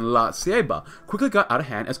citizens in La Ceiba quickly got out of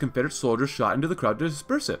hand as Confederate soldiers shot into the crowd to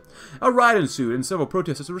disperse it. A riot ensued and several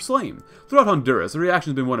protesters were slain. Throughout Honduras, the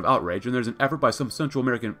reaction has been one of outrage, and there's an effort by some Central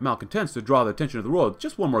American malcontents to draw the attention of the world.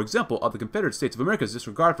 Just one more example of the Confederate States of America's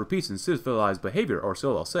disregard for peace and civilized behavior, or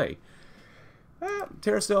so they'll say.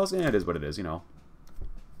 Terrorist cells, it is what it is, you know.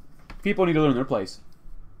 People need to learn their place.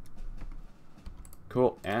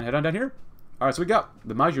 Cool, and head on down here. Alright, so we got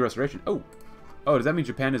the Meiji Restoration. Oh, does that mean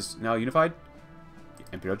Japan is now unified?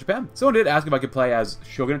 Imperial Japan. Someone did ask if I could play as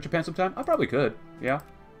Shogunate Japan sometime. I probably could. Yeah,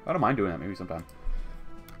 I don't mind doing that maybe sometime.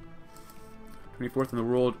 24th in the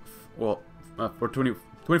world. Well, for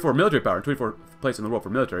 24 military power, 24th place in the world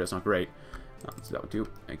for military. That's not great. Let's do that one too.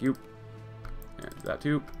 Thank you. And that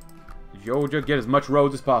too. Georgia, get as much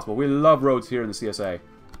roads as possible. We love roads here in the CSA.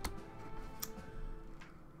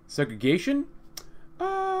 Segregation?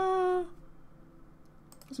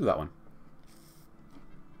 Let's do that one.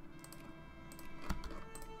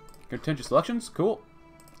 Contentious elections? Cool.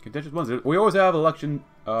 Contentious ones. We always have an election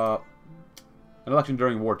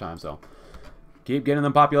during wartime, so keep getting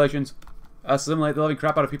them populations. Assimilate the living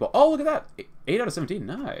crap out of people. Oh, look at that. 8 out of 17.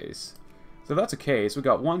 Nice. So if that's the case, we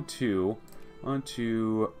got 1, 2,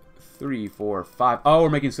 3, 4, 5. Oh, we're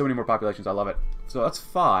making so many more populations. I love it. So that's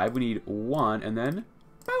 5. We need 1, and then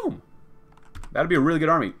boom. That'd be a really good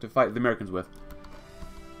army to fight the Americans with.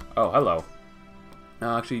 Oh, hello.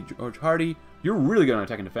 Actually, George Hardy, you're really good on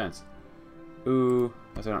attack and defense. Ooh,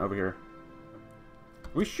 let's head on over here.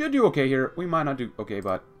 We should do okay here. We might not do okay,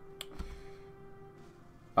 but...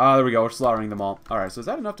 there we go. We're slaughtering them all. Alright, so is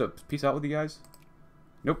that enough to peace out with you guys?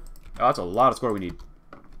 Nope. Oh, that's a lot of score we need.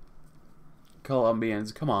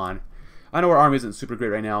 Colombians, come on. I know our army isn't super great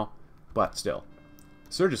right now, but still.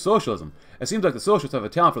 Surge of socialism. It seems like the socialists have a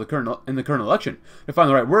talent for the current election to find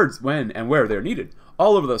the right words when and where they are needed.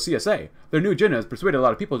 All over the CSA, their new agenda has persuaded a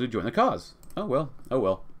lot of people to join the cause. Oh well, oh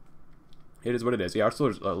well. It is what it is. Yeah, our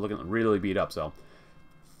soldiers are looking really beat up, so.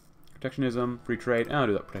 Protectionism, free trade. I'll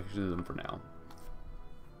do that protectionism for now.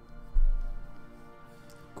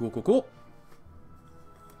 Cool, cool, cool.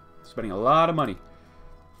 Spending a lot of money.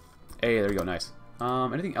 Hey, there we go, nice.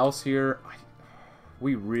 Anything else here? I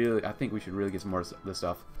think we should really get some more of this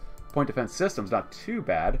stuff. Point defense systems, not too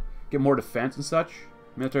bad. Get more defense and such.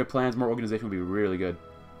 Military plans, more organization would be really good.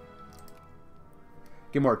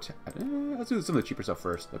 Get more... let's do some of the cheaper stuff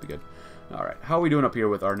first. That'd be good. Alright, how are we doing up here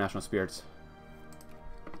with our national spirits?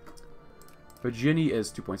 Virginia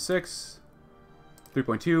is 2.6.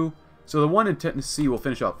 3.2. So the one in Tennessee will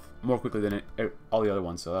finish up more quickly than all the other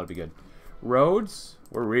ones, so that'll be good. Roads,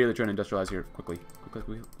 we're really trying to industrialize here. Quickly.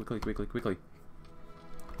 Quickly.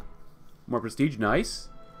 More prestige, nice.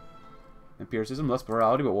 Empiricism, less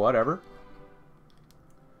morality, but whatever.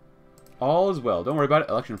 All is well. Don't worry about it.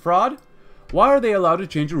 Election fraud. Why are they allowed to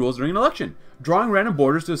change the rules during an election? Drawing random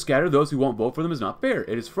borders to scatter those who won't vote for them is not fair.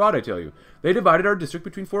 It is fraud, I tell you. They divided our district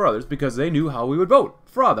between 4 others because they knew how we would vote.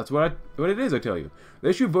 Fraud, that's what it is, I tell you. The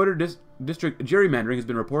issue of voter district gerrymandering has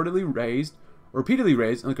been repeatedly raised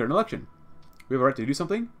in the current election. We have a right to do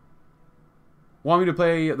something? Want me to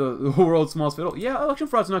play the world's smallest fiddle? Yeah, election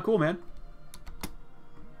fraud's not cool, man.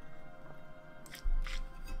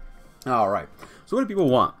 Alright. So what do people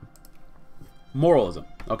want? Moralism.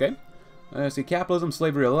 Okay. Let's see. Capitalism,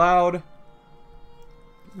 slavery allowed.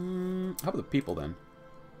 How about the people then?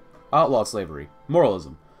 Outlaw slavery.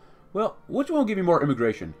 Moralism. Well, which one will give you more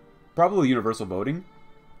immigration? Probably universal voting.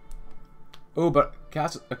 Oh, but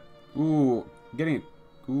ooh, getting it.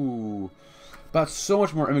 Ooh, but so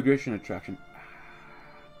much more immigration attraction.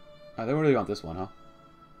 They really want this one, huh?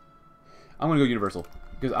 I'm gonna go universal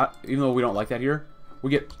because even though we don't like that here, we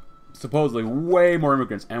get supposedly way more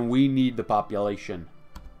immigrants, and we need the population.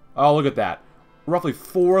 Oh, look at that! Roughly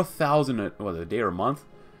 4,000 a day or a month.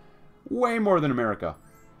 Way more than America.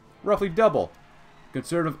 Roughly double.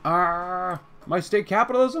 Conservative. My state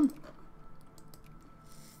capitalism.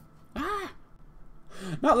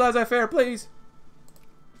 Not laissez-faire, please.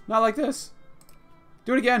 Not like this.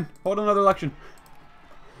 Do it again. Hold another election.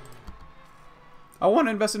 I want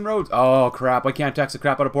to invest in roads. Oh, crap. I can't tax the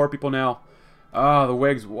crap out of poor people now. The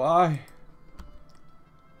Whigs. Why?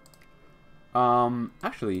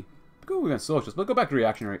 Actually, we're going socialist. But go back to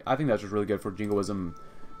reactionary. I think that's just really good for jingoism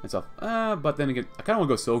and stuff. But then again, I kind of want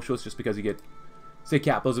to go socialist just because you get, say,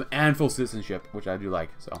 capitalism and full citizenship, which I do like.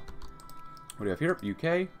 So, what do we have here?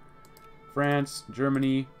 UK, France,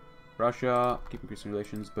 Germany, Russia. Keep increasing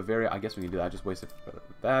relations. Bavaria. I guess we can do that. Just waste it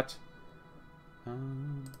with that.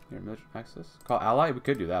 Here, military access. Call ally? We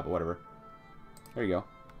could do that, but whatever. There you go.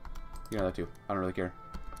 You know that too. I don't really care.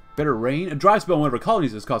 Bitter rain. A dry spell in one of our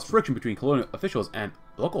colonies has caused friction between colonial officials and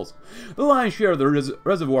locals. The lion's share of the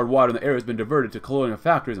reservoir water in the area has been diverted to colonial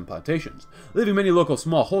factories and plantations, leaving many local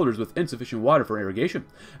smallholders with insufficient water for irrigation.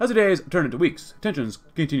 As the days turn into weeks, tensions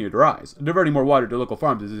continue to rise. Diverting more water to local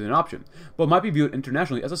farms is an option, but might be viewed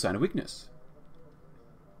internationally as a sign of weakness.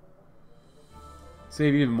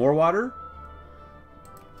 Save even more water?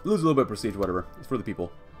 Lose a little bit of prestige, whatever. It's for the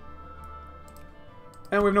people.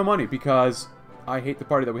 And we have no money because I hate the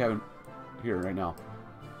party that we have in here right now.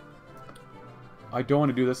 I don't want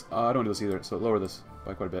to do this. I don't want to do this either, so lower this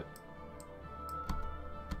by quite a bit.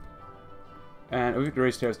 And we have to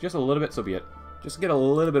raise tariffs just a little bit, so be it. Just get a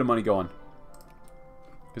little bit of money going.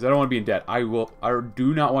 Because I don't want to be in debt. I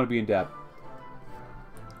do not want to be in debt.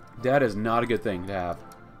 Debt is not a good thing to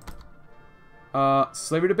have.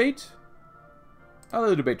 Slavery debate? I'll let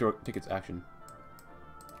the debate take its action.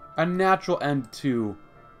 A natural end to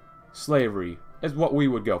slavery is what we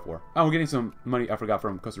would go for. And we're getting some money, I forgot,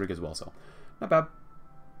 from Costa Rica as well, so not bad.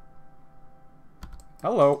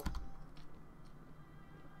 Hello.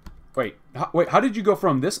 Wait, how did you go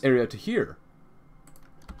from this area to here?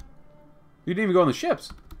 You didn't even go on the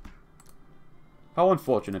ships. How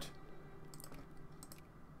unfortunate.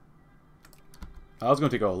 It's going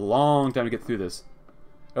to take a long time to get through this.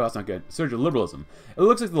 Oh, that's not good. Surge of liberalism. It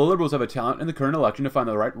looks like the liberals have a talent in the current election to find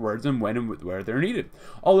the right words and when and where they're needed.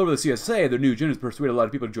 All over the CSA, their new agenda has persuaded a lot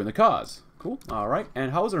of people to join the cause. Cool. Alright.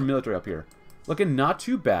 And how is our military up here? Looking not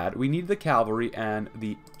too bad. We need the cavalry and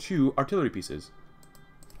the 2 artillery pieces.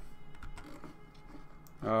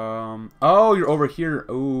 Oh, you're over here.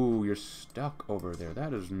 Oh, you're stuck over there.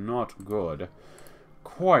 That is not good.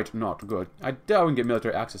 Quite not good. I doubt we can get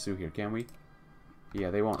military access through here, can we?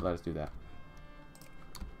 Yeah, they won't let us do that.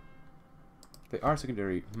 They are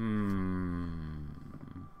secondary.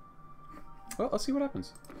 Well, let's see what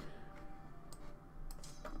happens.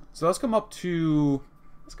 So let's come up to...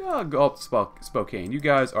 Let's go up to Spokane. You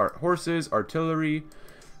guys are horses, artillery.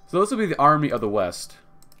 So this will be the army of the West.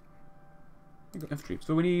 Infantry.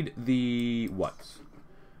 So we need the... what?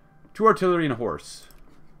 2 artillery and a horse.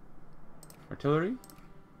 Artillery?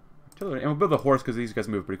 Artillery. And we'll build a horse because these guys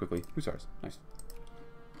move pretty quickly. Hussars. Nice.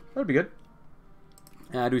 That'd be good.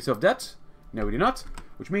 Do we still have debt? No, we do not.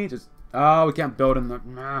 Which means it's... Oh, we can't build in the...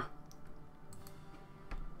 Nah.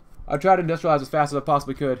 I tried to industrialize as fast as I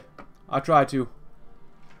possibly could. I tried to.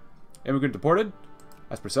 Immigrant deported?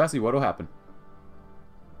 That's precisely what will happen.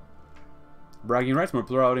 Bragging rights, more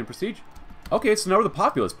plurality and prestige. Okay, so now we're the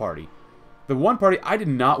populist party. The one party I did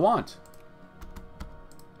not want.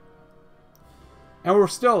 And we're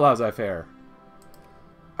still laissez-faire.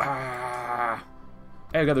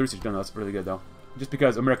 Hey, I got the research done. That's really good, though. Just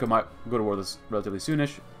because America might go to war this relatively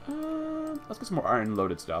soonish. Let's get some more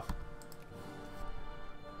iron-loaded stuff.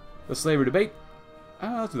 The slavery debate.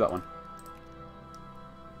 Let's do that one.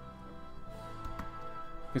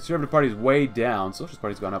 Conservative Party is way down. Socialist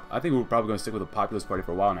Party's gone up. I think we're probably going to stick with the Populist Party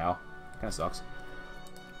for a while now. Kind of sucks.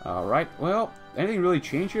 Alright, well, anything really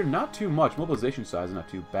changed here? Not too much. Mobilization size is not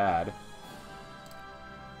too bad.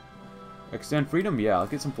 Extend freedom? Yeah,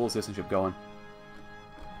 let's get some full citizenship going.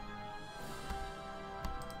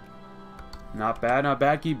 Not bad, not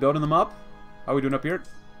bad. Keep building them up. How are we doing up here?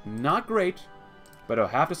 Not great, but it'll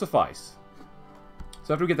have to suffice.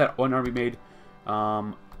 So after we get that one army made,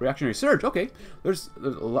 reactionary surge. Okay, there's a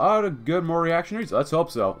lot of good more reactionaries. Let's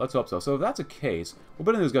hope so. Let's hope so. So if that's the case, we're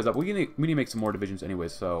building those guys up. We need to make some more divisions anyway.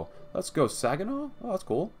 So let's go Saginaw. Oh, that's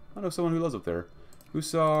cool. I know someone who lives up there.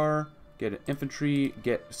 Hussar, Get an infantry.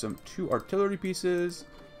 Get some 2 artillery pieces.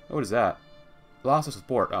 Oh, what is that? Loss of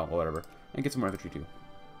support. Oh, well, whatever. And get some more infantry too.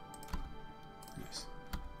 Nice.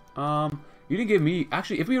 You didn't give me...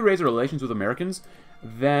 Actually, if we raise our relations with Americans,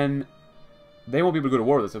 then they won't be able to go to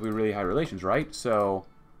war with us if we have really high relations, right? So,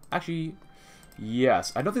 actually,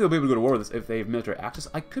 yes. I don't think they'll be able to go to war with us if they have military access.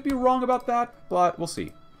 I could be wrong about that, but we'll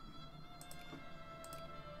see.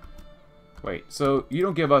 Wait, so you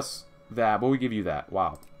don't give us that, but we give you that.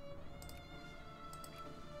 Wow.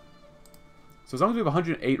 So as long as we have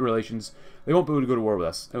 108 relations, they won't be able to go to war with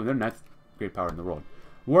us. Oh, they're 9th great power in the world.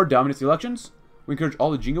 War dominates the elections. We encourage all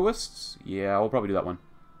the jingoists. Yeah, we'll probably do that one.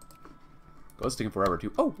 Oh, it's taking forever,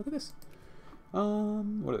 too. Oh, look at this.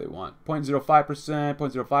 What do they want? 0.05%,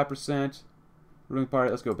 0.05%. Ruling party.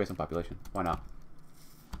 Let's go based on population. Why not?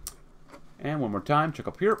 And one more time. Check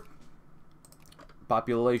up here.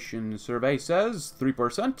 Population survey says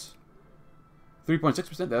 3%.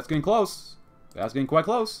 3.6%. That's getting close. That's getting quite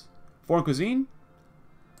close. Foreign cuisine.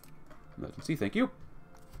 Let's see. Thank you.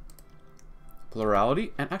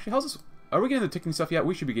 Plurality. And actually, how's this? Are we getting the ticking stuff yet?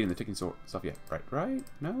 We should be getting the ticking stuff yet. Right?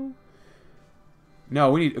 No? No,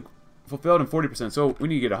 we need fulfilled in 40%. So we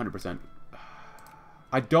need to get 100%.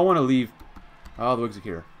 I don't want to leave. Oh, the Whigs are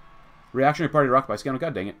here. Reactionary Party rocked by scandal.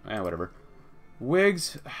 God dang it. Whatever.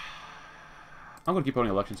 Whigs. I'm going to keep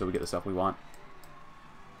holding elections so we get the stuff we want.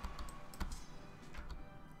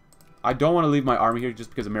 I don't want to leave my army here just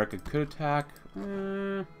because America could attack.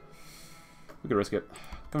 We could risk it.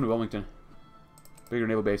 Come to Wilmington. Bigger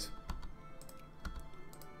naval base.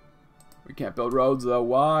 We can't build roads though.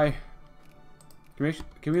 Why? Can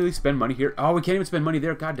we at least spend money here? Oh, we can't even spend money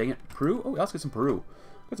there. God dang it. Peru? Oh, let's get some Peru.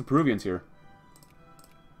 Got some Peruvians here.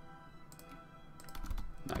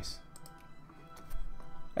 Nice.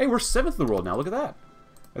 Hey, we're 7th in the world now. Look at that.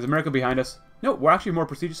 Is America behind us? No, we're actually more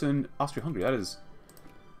prestigious than Austria-Hungary. That is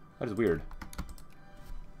weird.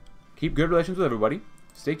 Keep good relations with everybody.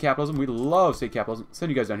 State capitalism. We love state capitalism. Send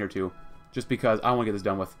you guys down here too. Just because I want to get this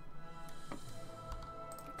done with.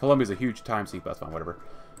 Colombia's a huge time sink, but that's fine. Whatever.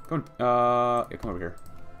 Come over here.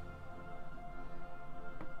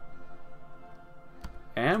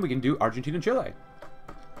 And we can do Argentina and Chile.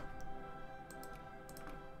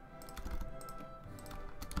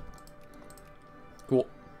 Cool.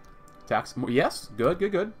 Tax. Yes. Good,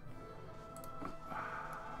 good, good.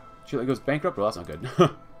 Chile goes bankrupt. Well, that's not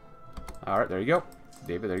good. Alright, there you go.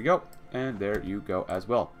 David, there you go. And there you go as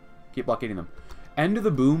well. Keep blockading them. End of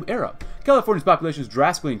the boom era. California's population has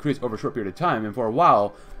drastically increased over a short period of time, and for a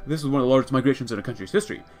while, this was one of the largest migrations in the country's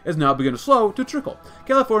history. It has now begun to slow to trickle.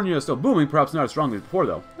 California is still booming, perhaps not as strongly as before,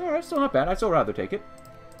 though. Alright, still not bad. I'd still rather take it.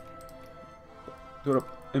 Total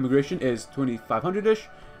immigration is 2,500-ish.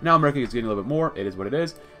 Now America is getting a little bit more. It is what it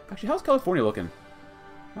is. Actually, how's California looking?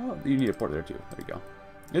 Oh, you need a port there, too. There you go.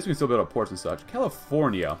 I guess we can still build up ports and such.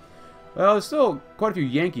 California. Well, there's still quite a few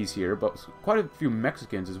Yankees here, but quite a few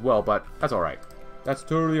Mexicans as well, but that's alright. That's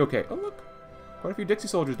totally okay. Oh, look. Quite a few Dixie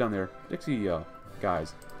soldiers down there. Dixie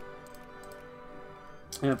guys.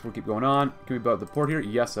 And if we keep going on, can we build the port here?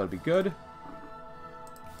 Yes, that'd be good.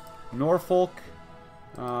 Norfolk.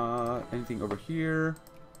 Anything over here?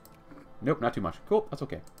 Nope, not too much. Cool, that's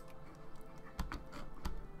okay.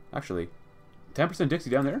 Actually, 10% Dixie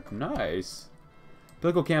down there. Nice.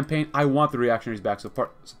 Political campaign. I want the reactionaries back.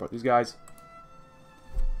 Support these guys.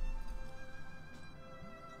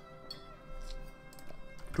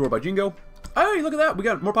 Tour by Jingo. Hey, look at that. We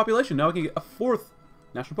got more population. Now we can get a 4th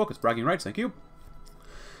national focus. Bragging rights. Thank you.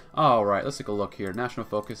 Alright, let's take a look here. National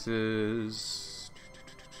focus is...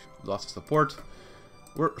 Loss of support.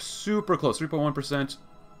 We're super close. 3.1%.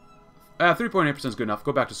 3.8% is good enough.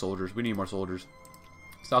 Go back to soldiers. We need more soldiers.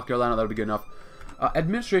 South Carolina, that'll be good enough.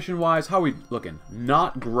 Administration-wise, how are we looking?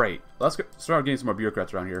 Not great. Let's start getting some more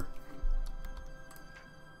bureaucrats around here.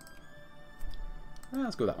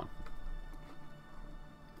 Let's go with that one.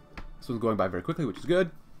 This one's going by very quickly, which is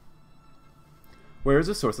good. Where is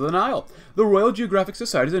the source of the Nile? The Royal Geographic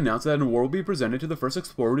Society has announced that a war will be presented to the first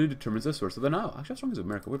explorer who determines the source of the Nile. Actually, how strong is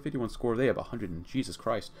America? We have 51 score. They have 100, and Jesus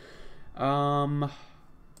Christ.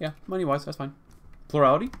 Yeah, money-wise, that's fine.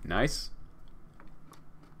 Plurality, nice.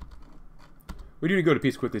 We do need to go to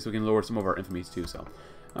peace quickly so we can lower some of our infamies too, so.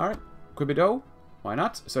 Alright, Quibido, why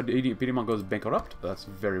not? So Piedmont goes bankrupt. That's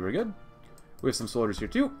very, very good. We have some soldiers here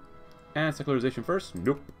too. And secularization first.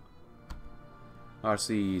 Nope. Let's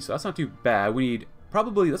see, so that's not too bad. We need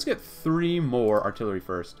probably, let's get 3 more artillery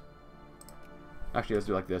first. Actually, let's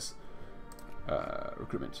do it like this.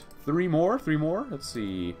 Recruitment. 3 more? 3 more? Let's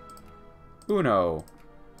see. Uno.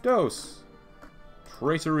 Dos.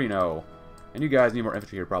 Tracerino. And you guys need more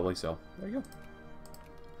infantry here probably, so there you go.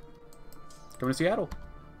 Coming to Seattle.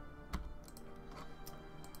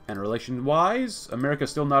 And relation-wise, America's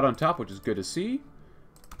still not on top, which is good to see.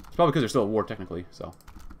 It's probably because they're still at war, technically, so.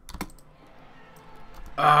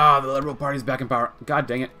 Ah, the Liberal Party's back in power. God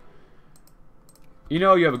dang it. You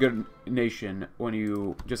know you have a good nation when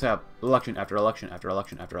you just have election after election after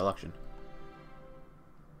election after election.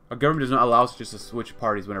 Our government does not allow us just to switch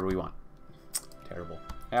parties whenever we want. Terrible.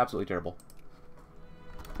 Absolutely terrible.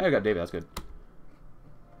 Hey, I got David. That's good.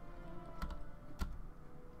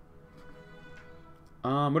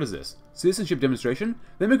 What is this? Citizenship demonstration?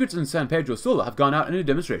 The immigrants in San Pedro Sula have gone out in a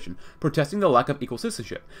demonstration protesting the lack of equal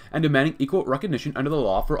citizenship and demanding equal recognition under the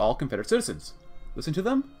law for all Confederate citizens. Listen to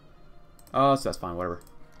them? So that's fine, whatever.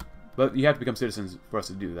 But you have to become citizens for us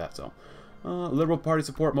to do that, so. Liberal Party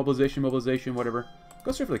support, mobilization, whatever.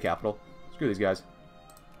 Go straight for the capital. Screw these guys.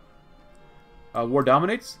 War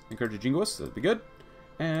dominates. Encourage jingoists. That'd be good.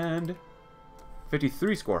 And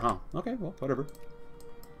 53 score, huh? Okay, well, whatever.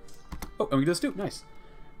 Oh, and we do this too. Nice.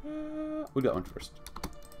 We'll do that one first.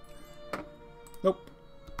 Nope.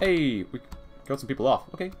 Hey, we got some people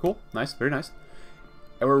off. Okay, cool. Nice. Very nice.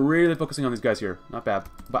 And we're really focusing on these guys here. Not bad.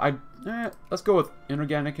 But let's go with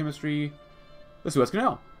inorganic chemistry. The Suez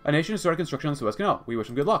Canal. A nation has started construction on the Suez Canal. We wish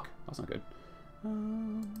them good luck. That's not good.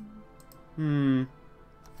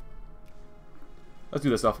 Let's do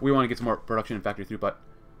this stuff. We want to get some more production and factory throughput.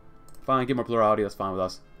 Fine, get more plurality. That's fine with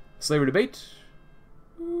us. Slavery debate.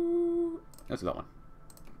 Let's do that one.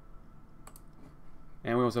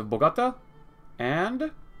 And we also have Bogota. And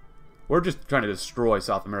we're just trying to destroy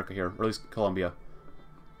South America here. Or at least Colombia.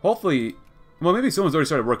 Hopefully, well, maybe someone's already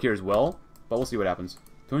started work here as well. But we'll see what happens.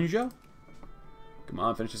 Tunisia? Come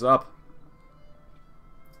on, finish this up.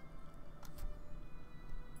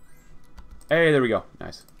 Hey, there we go.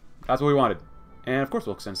 Nice. That's what we wanted. And of course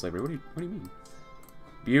we'll extend slavery. What do you mean?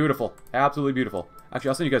 Beautiful. Absolutely beautiful. Actually,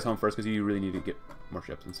 I'll send you guys home first because you really need to get more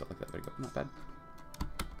ships and stuff like that. There you go. Not bad.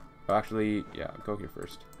 Oh, actually, yeah, go here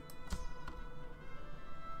first.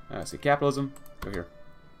 See, capitalism. Go here.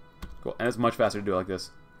 Cool. And it's much faster to do it like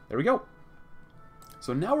this. There we go.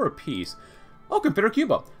 So now we're at peace. Oh, Confederate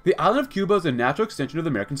Cuba. The island of Cuba is a natural extension of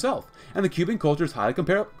the American South, and the Cuban culture is highly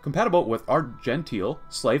compatible with our genteel,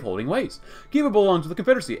 slave-holding ways. Cuba belongs to the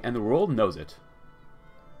Confederacy, and the world knows it.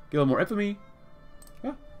 Get a little more infamy.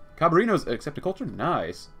 Yeah. Cabarinos accept a culture.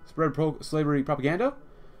 Nice. Spread pro-slavery propaganda.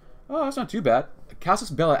 Oh, that's not too bad. Casus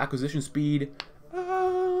Belli acquisition speed.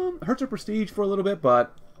 Hurts our prestige for a little bit,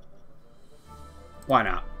 but why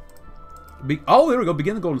not? Oh, there we go.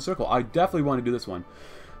 Begin the Golden Circle. I definitely want to do this one.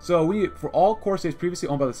 So we need, for all core states previously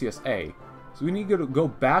owned by the CSA, so we need to go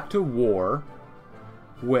back to war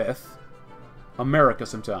with America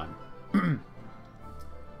sometime. So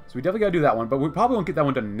we definitely got to do that one, but we probably won't get that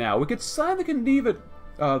one done now. We could sign the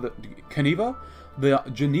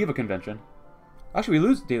Geneva Convention. Actually, we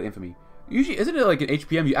lose daily infamy. Usually, isn't it like an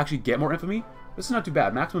HPM you actually get more infamy? This is not too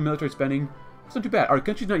bad. Maximum military spending. It's not too bad. Our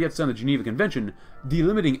country's not yet signed the Geneva Convention,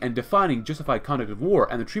 delimiting and defining justified conduct of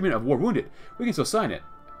war and the treatment of war wounded. We can still sign it.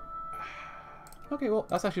 Okay, well,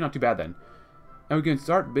 that's actually not too bad then. And we can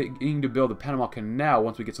start beginning to build the Panama Canal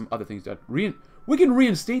once we get some other things done. We can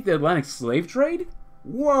reinstate the Atlantic slave trade?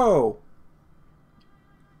 Whoa!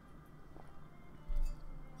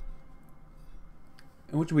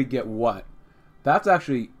 And which we get what? That's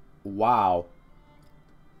actually... Wow.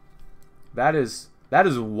 That is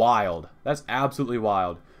wild. That's absolutely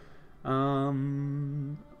wild.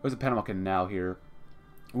 Where's the Panama Canal here?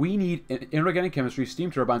 We need inorganic chemistry, steam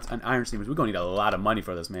turbines, and iron steamers. We're going to need a lot of money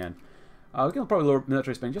for this, man. We can probably lower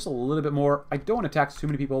military spending just a little bit more. I don't want to tax too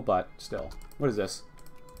many people, but still. What is this?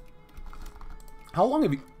 How long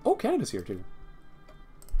have you... Oh, Canada's here, too.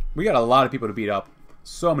 We got a lot of people to beat up.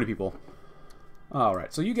 So many people.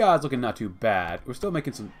 Alright, so you guys looking not too bad. We're still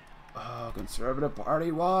making some... Oh, Conservative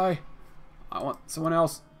Party, why? I want someone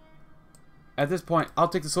else. At this point, I'll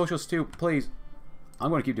take the Socialists, too. Please. I'm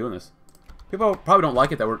going to keep doing this. People probably don't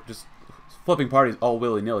like it that we're just flipping parties all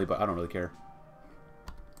willy-nilly, but I don't really care.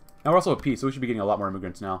 And we're also at peace, so we should be getting a lot more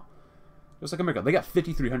immigrants now. Just like America. They got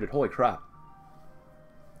 5,300. Holy crap.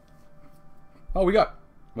 Oh, we got...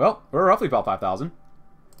 Well, we're roughly about 5,000.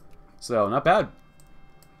 So, not bad.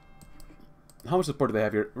 How much support do they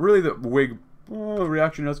have here? Really, the Whig... Oh,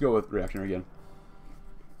 reaction. Let's go with reactionary again.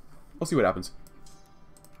 We'll see what happens.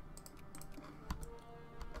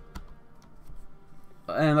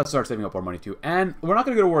 And let's start saving up our money too. And we're not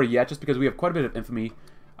going to go to war yet, just because we have quite a bit of infamy.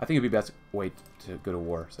 I think it'd be best wait to go to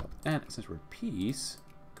war. So, and since we're at peace,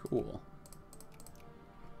 cool.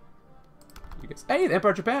 You guys, hey, the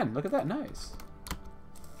Empire of Japan. Look at that, nice.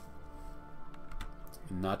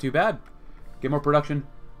 Not too bad. Get more production.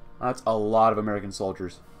 That's a lot of American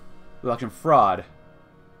soldiers. Election fraud.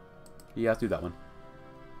 Yeah, let's do that one.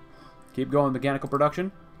 Keep going mechanical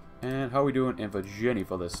production. And how are we doing in Virginia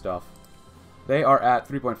for this stuff? They are at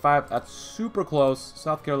 3.5. That's super close.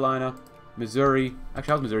 South Carolina, Missouri.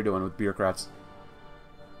 Actually, how's Missouri doing with bureaucrats?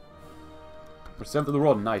 We're 7th in the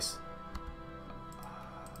world. Nice.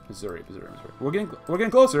 Missouri. We're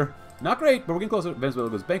getting closer. Not great, but we're getting closer. Venezuela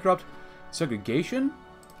goes bankrupt. Segregation.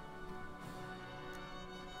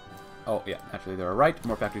 Oh, yeah. Actually, they're right.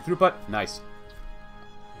 More factory throughput. Nice.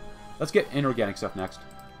 Let's get inorganic stuff next.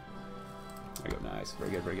 There you go. Nice. Very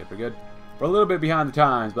good, very good, very good. We're a little bit behind the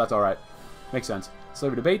times, but that's alright. Makes sense.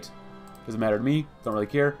 Slavery debate. Doesn't matter to me. Don't really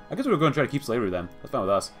care. I guess we're going to try to keep slavery then. That's fine with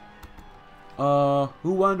us.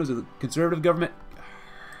 Who won? Was it the conservative government?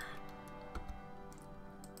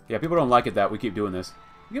 Yeah, people don't like it that we keep doing this.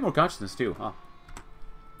 You get more consciousness too, huh?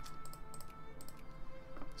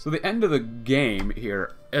 So the end of the game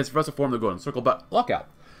here is for us to form the Golden Circle, but lockout.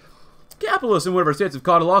 Capitalists in one of our states have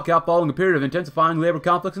caught a lockout following a period of intensifying labor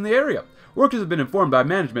conflicts in the area. Workers have been informed by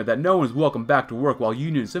management that no one is welcome back to work while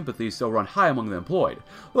union sympathies still run high among the employed.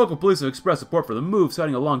 Local police have expressed support for the move,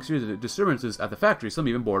 citing a long series of disturbances at the factory, some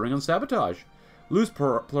even bordering on sabotage. Loose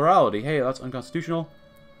plurality. Hey, that's unconstitutional.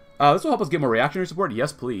 This will help us get more reactionary support.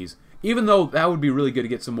 Yes, please. Even though that would be really good to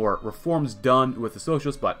get some more reforms done with the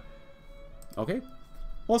socialists, but okay.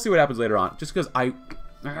 We'll see what happens later on. Just because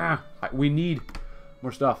we need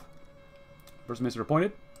more stuff. First minister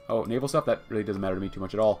appointed. Oh, naval stuff? That really doesn't matter to me too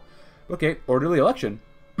much at all. Okay, orderly election.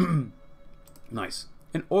 Nice.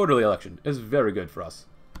 An orderly election is very good for us.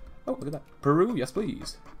 Oh, look at that. Peru? Yes,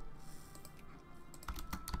 please.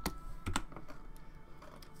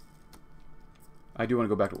 I do want to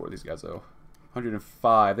go back to war with these guys, though.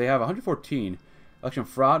 105. They have 114. Election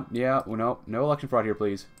fraud? Yeah, well, no election fraud here,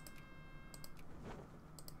 please.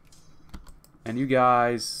 And you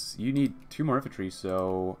guys, you need 2 more infantry,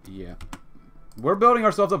 so yeah. We're building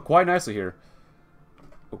ourselves up quite nicely here.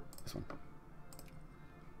 Oh, this one.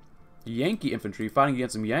 Yankee infantry fighting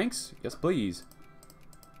against some Yanks? Yes, please.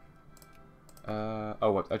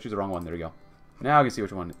 Oh, what? I choose the wrong one. There we go. Now I can see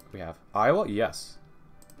which one we have. Iowa? Yes.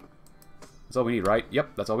 That's all we need, right?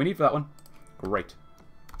 Yep, that's all we need for that one. Great.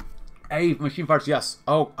 Hey, machine parts, yes.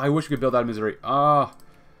 Oh, I wish we could build that in Missouri.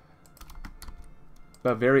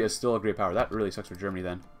 Bavaria is still a great power. That really sucks for Germany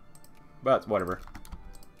then. But whatever.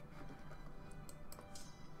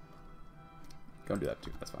 Go and do that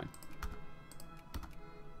too. That's fine.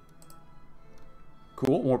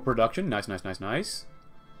 Cool. More production. Nice, nice, nice, nice.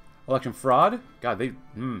 Election fraud. God, there's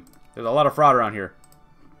a lot of fraud around here.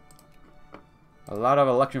 A lot of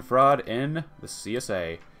election fraud in the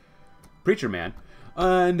CSA. Preacher man.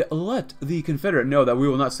 And let the Confederate know that we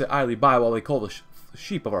will not sit idly by while they cull the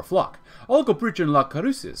sheep of our flock. A local preacher in La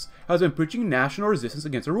Carusis has been preaching national resistance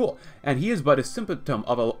against the rule, and he is but a symptom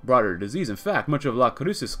of a broader disease. In fact, much of La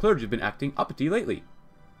Carusis clergy have been acting uppity lately.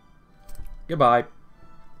 Goodbye.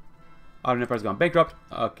 Ottoman Empire's gone bankrupt.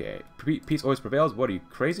 Okay. Peace always prevails. What are you,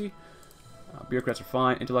 crazy? Bureaucrats are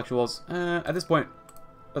fine. Intellectuals. At this point,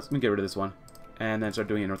 let me get rid of this one. And then start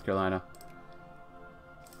doing it in North Carolina.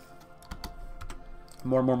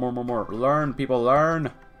 More. Learn, people,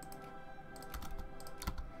 learn.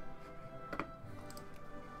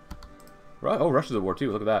 Oh, Russia's at war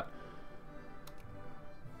too. Look at that.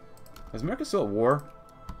 Is America still at war?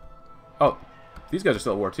 Oh, these guys are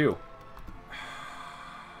still at war too.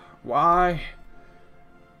 Why?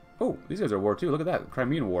 Oh, these guys are at war too. Look at that.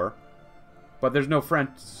 Crimean War. But there's no French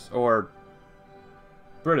or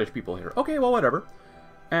British people here. Okay, well, whatever.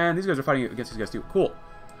 And these guys are fighting against these guys too. Cool.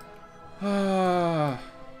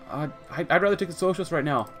 I'd rather take the socialists right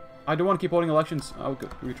now. I don't want to keep holding elections. Oh,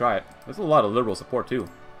 we try it. There's a lot of liberal support too.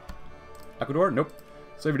 Ecuador? Nope.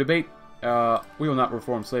 Slavery debate. We will not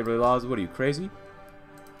reform slavery laws. What are you, crazy?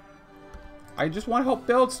 I just want to help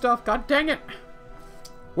build stuff. God dang it.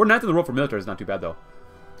 We're 9th in the world for military. It's not too bad, though.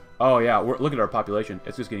 Oh, yeah. Look at our population.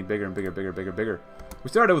 It's just getting bigger and bigger. We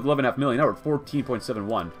started with 11.5 million. Now we're at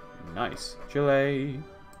 14.71. Nice. Chile.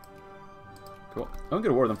 Cool. I'm going to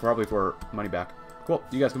go to war with them probably for money back. Cool.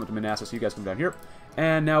 You guys come up to Manassas. You guys come down here.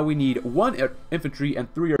 And now we need 1 infantry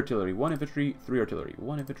and 3 artillery. 1 infantry, 3 artillery.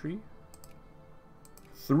 1 infantry,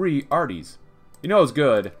 3 arties. You know it's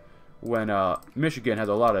good when Michigan has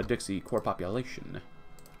a lot of Dixie core population.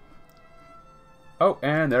 Oh,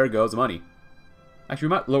 and there goes the money. Actually,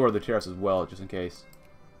 we might lower the tariffs as well, just in case.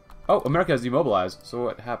 Oh, America has demobilized. So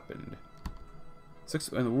what happened?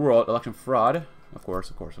 6th in the world. Election fraud. Of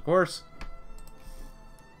course.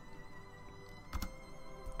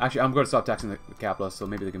 Actually, I'm going to stop taxing the capitalists, so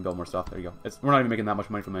maybe they can build more stuff. There you go. We're not even making that much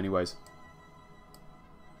money from them anyways.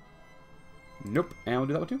 Nope. And we'll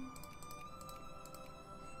do that one too.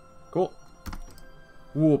 Cool.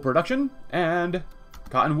 Wool production. And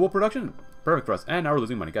Cotton wool production? Perfect for us. And now we're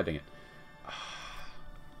losing money. God dang it.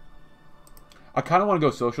 I kind of want to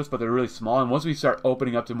go socialist, but they're really small. And once we start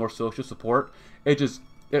opening up to more social support, it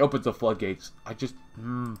opens the floodgates. I'm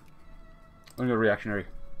going to go reactionary.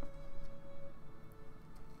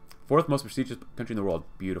 4th most prestigious country in the world.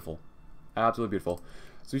 Beautiful. Absolutely beautiful.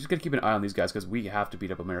 So we just got to keep an eye on these guys because we have to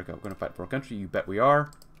beat up America. We're going to fight for our country. You bet we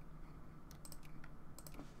are.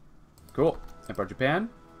 Cool. Empire Japan.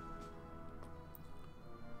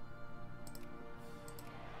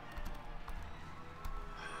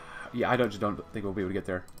 Yeah, I just don't think we'll be able to get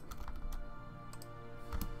there.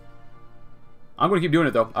 I'm going to keep doing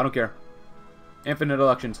it, though. I don't care. Infinite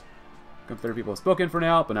elections. Confederate people have spoken for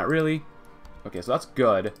now, but not really. Okay, so that's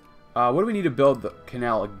good. What do we need to build the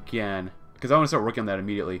canal again? Because I want to start working on that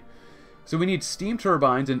immediately. So we need steam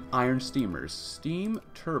turbines and iron steamers. Steam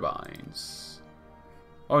turbines.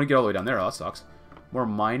 Oh, we get all the way down there. Oh, that sucks. More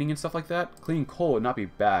mining and stuff like that. Cleaning coal would not be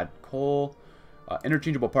bad. Coal,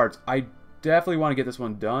 interchangeable parts. I definitely want to get this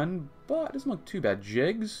one done, but it doesn't look too bad.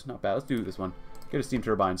 Jigs, not bad. Let's do this one. Get a steam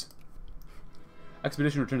turbines.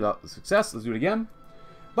 Expedition returned without success. Let's do it again.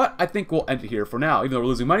 But I think we'll end it here for now. Even though we're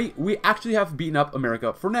losing money, we actually have beaten up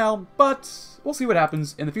America for now, but we'll see what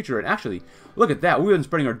happens in the future. And actually, look at that. We've been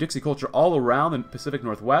spreading our Dixie culture all around the Pacific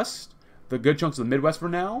Northwest, the good chunks of the Midwest for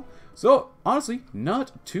now. So, honestly,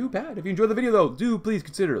 not too bad. If you enjoyed the video, though, do please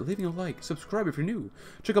consider leaving a like, subscribe if you're new.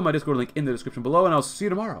 Check out my Discord link in the description below, and I'll see you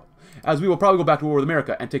tomorrow, as we will probably go back to war with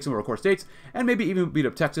America and take some of our core states, and maybe even beat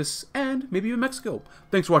up Texas, and maybe even Mexico.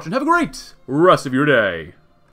 Thanks for watching. Have a great rest of your day.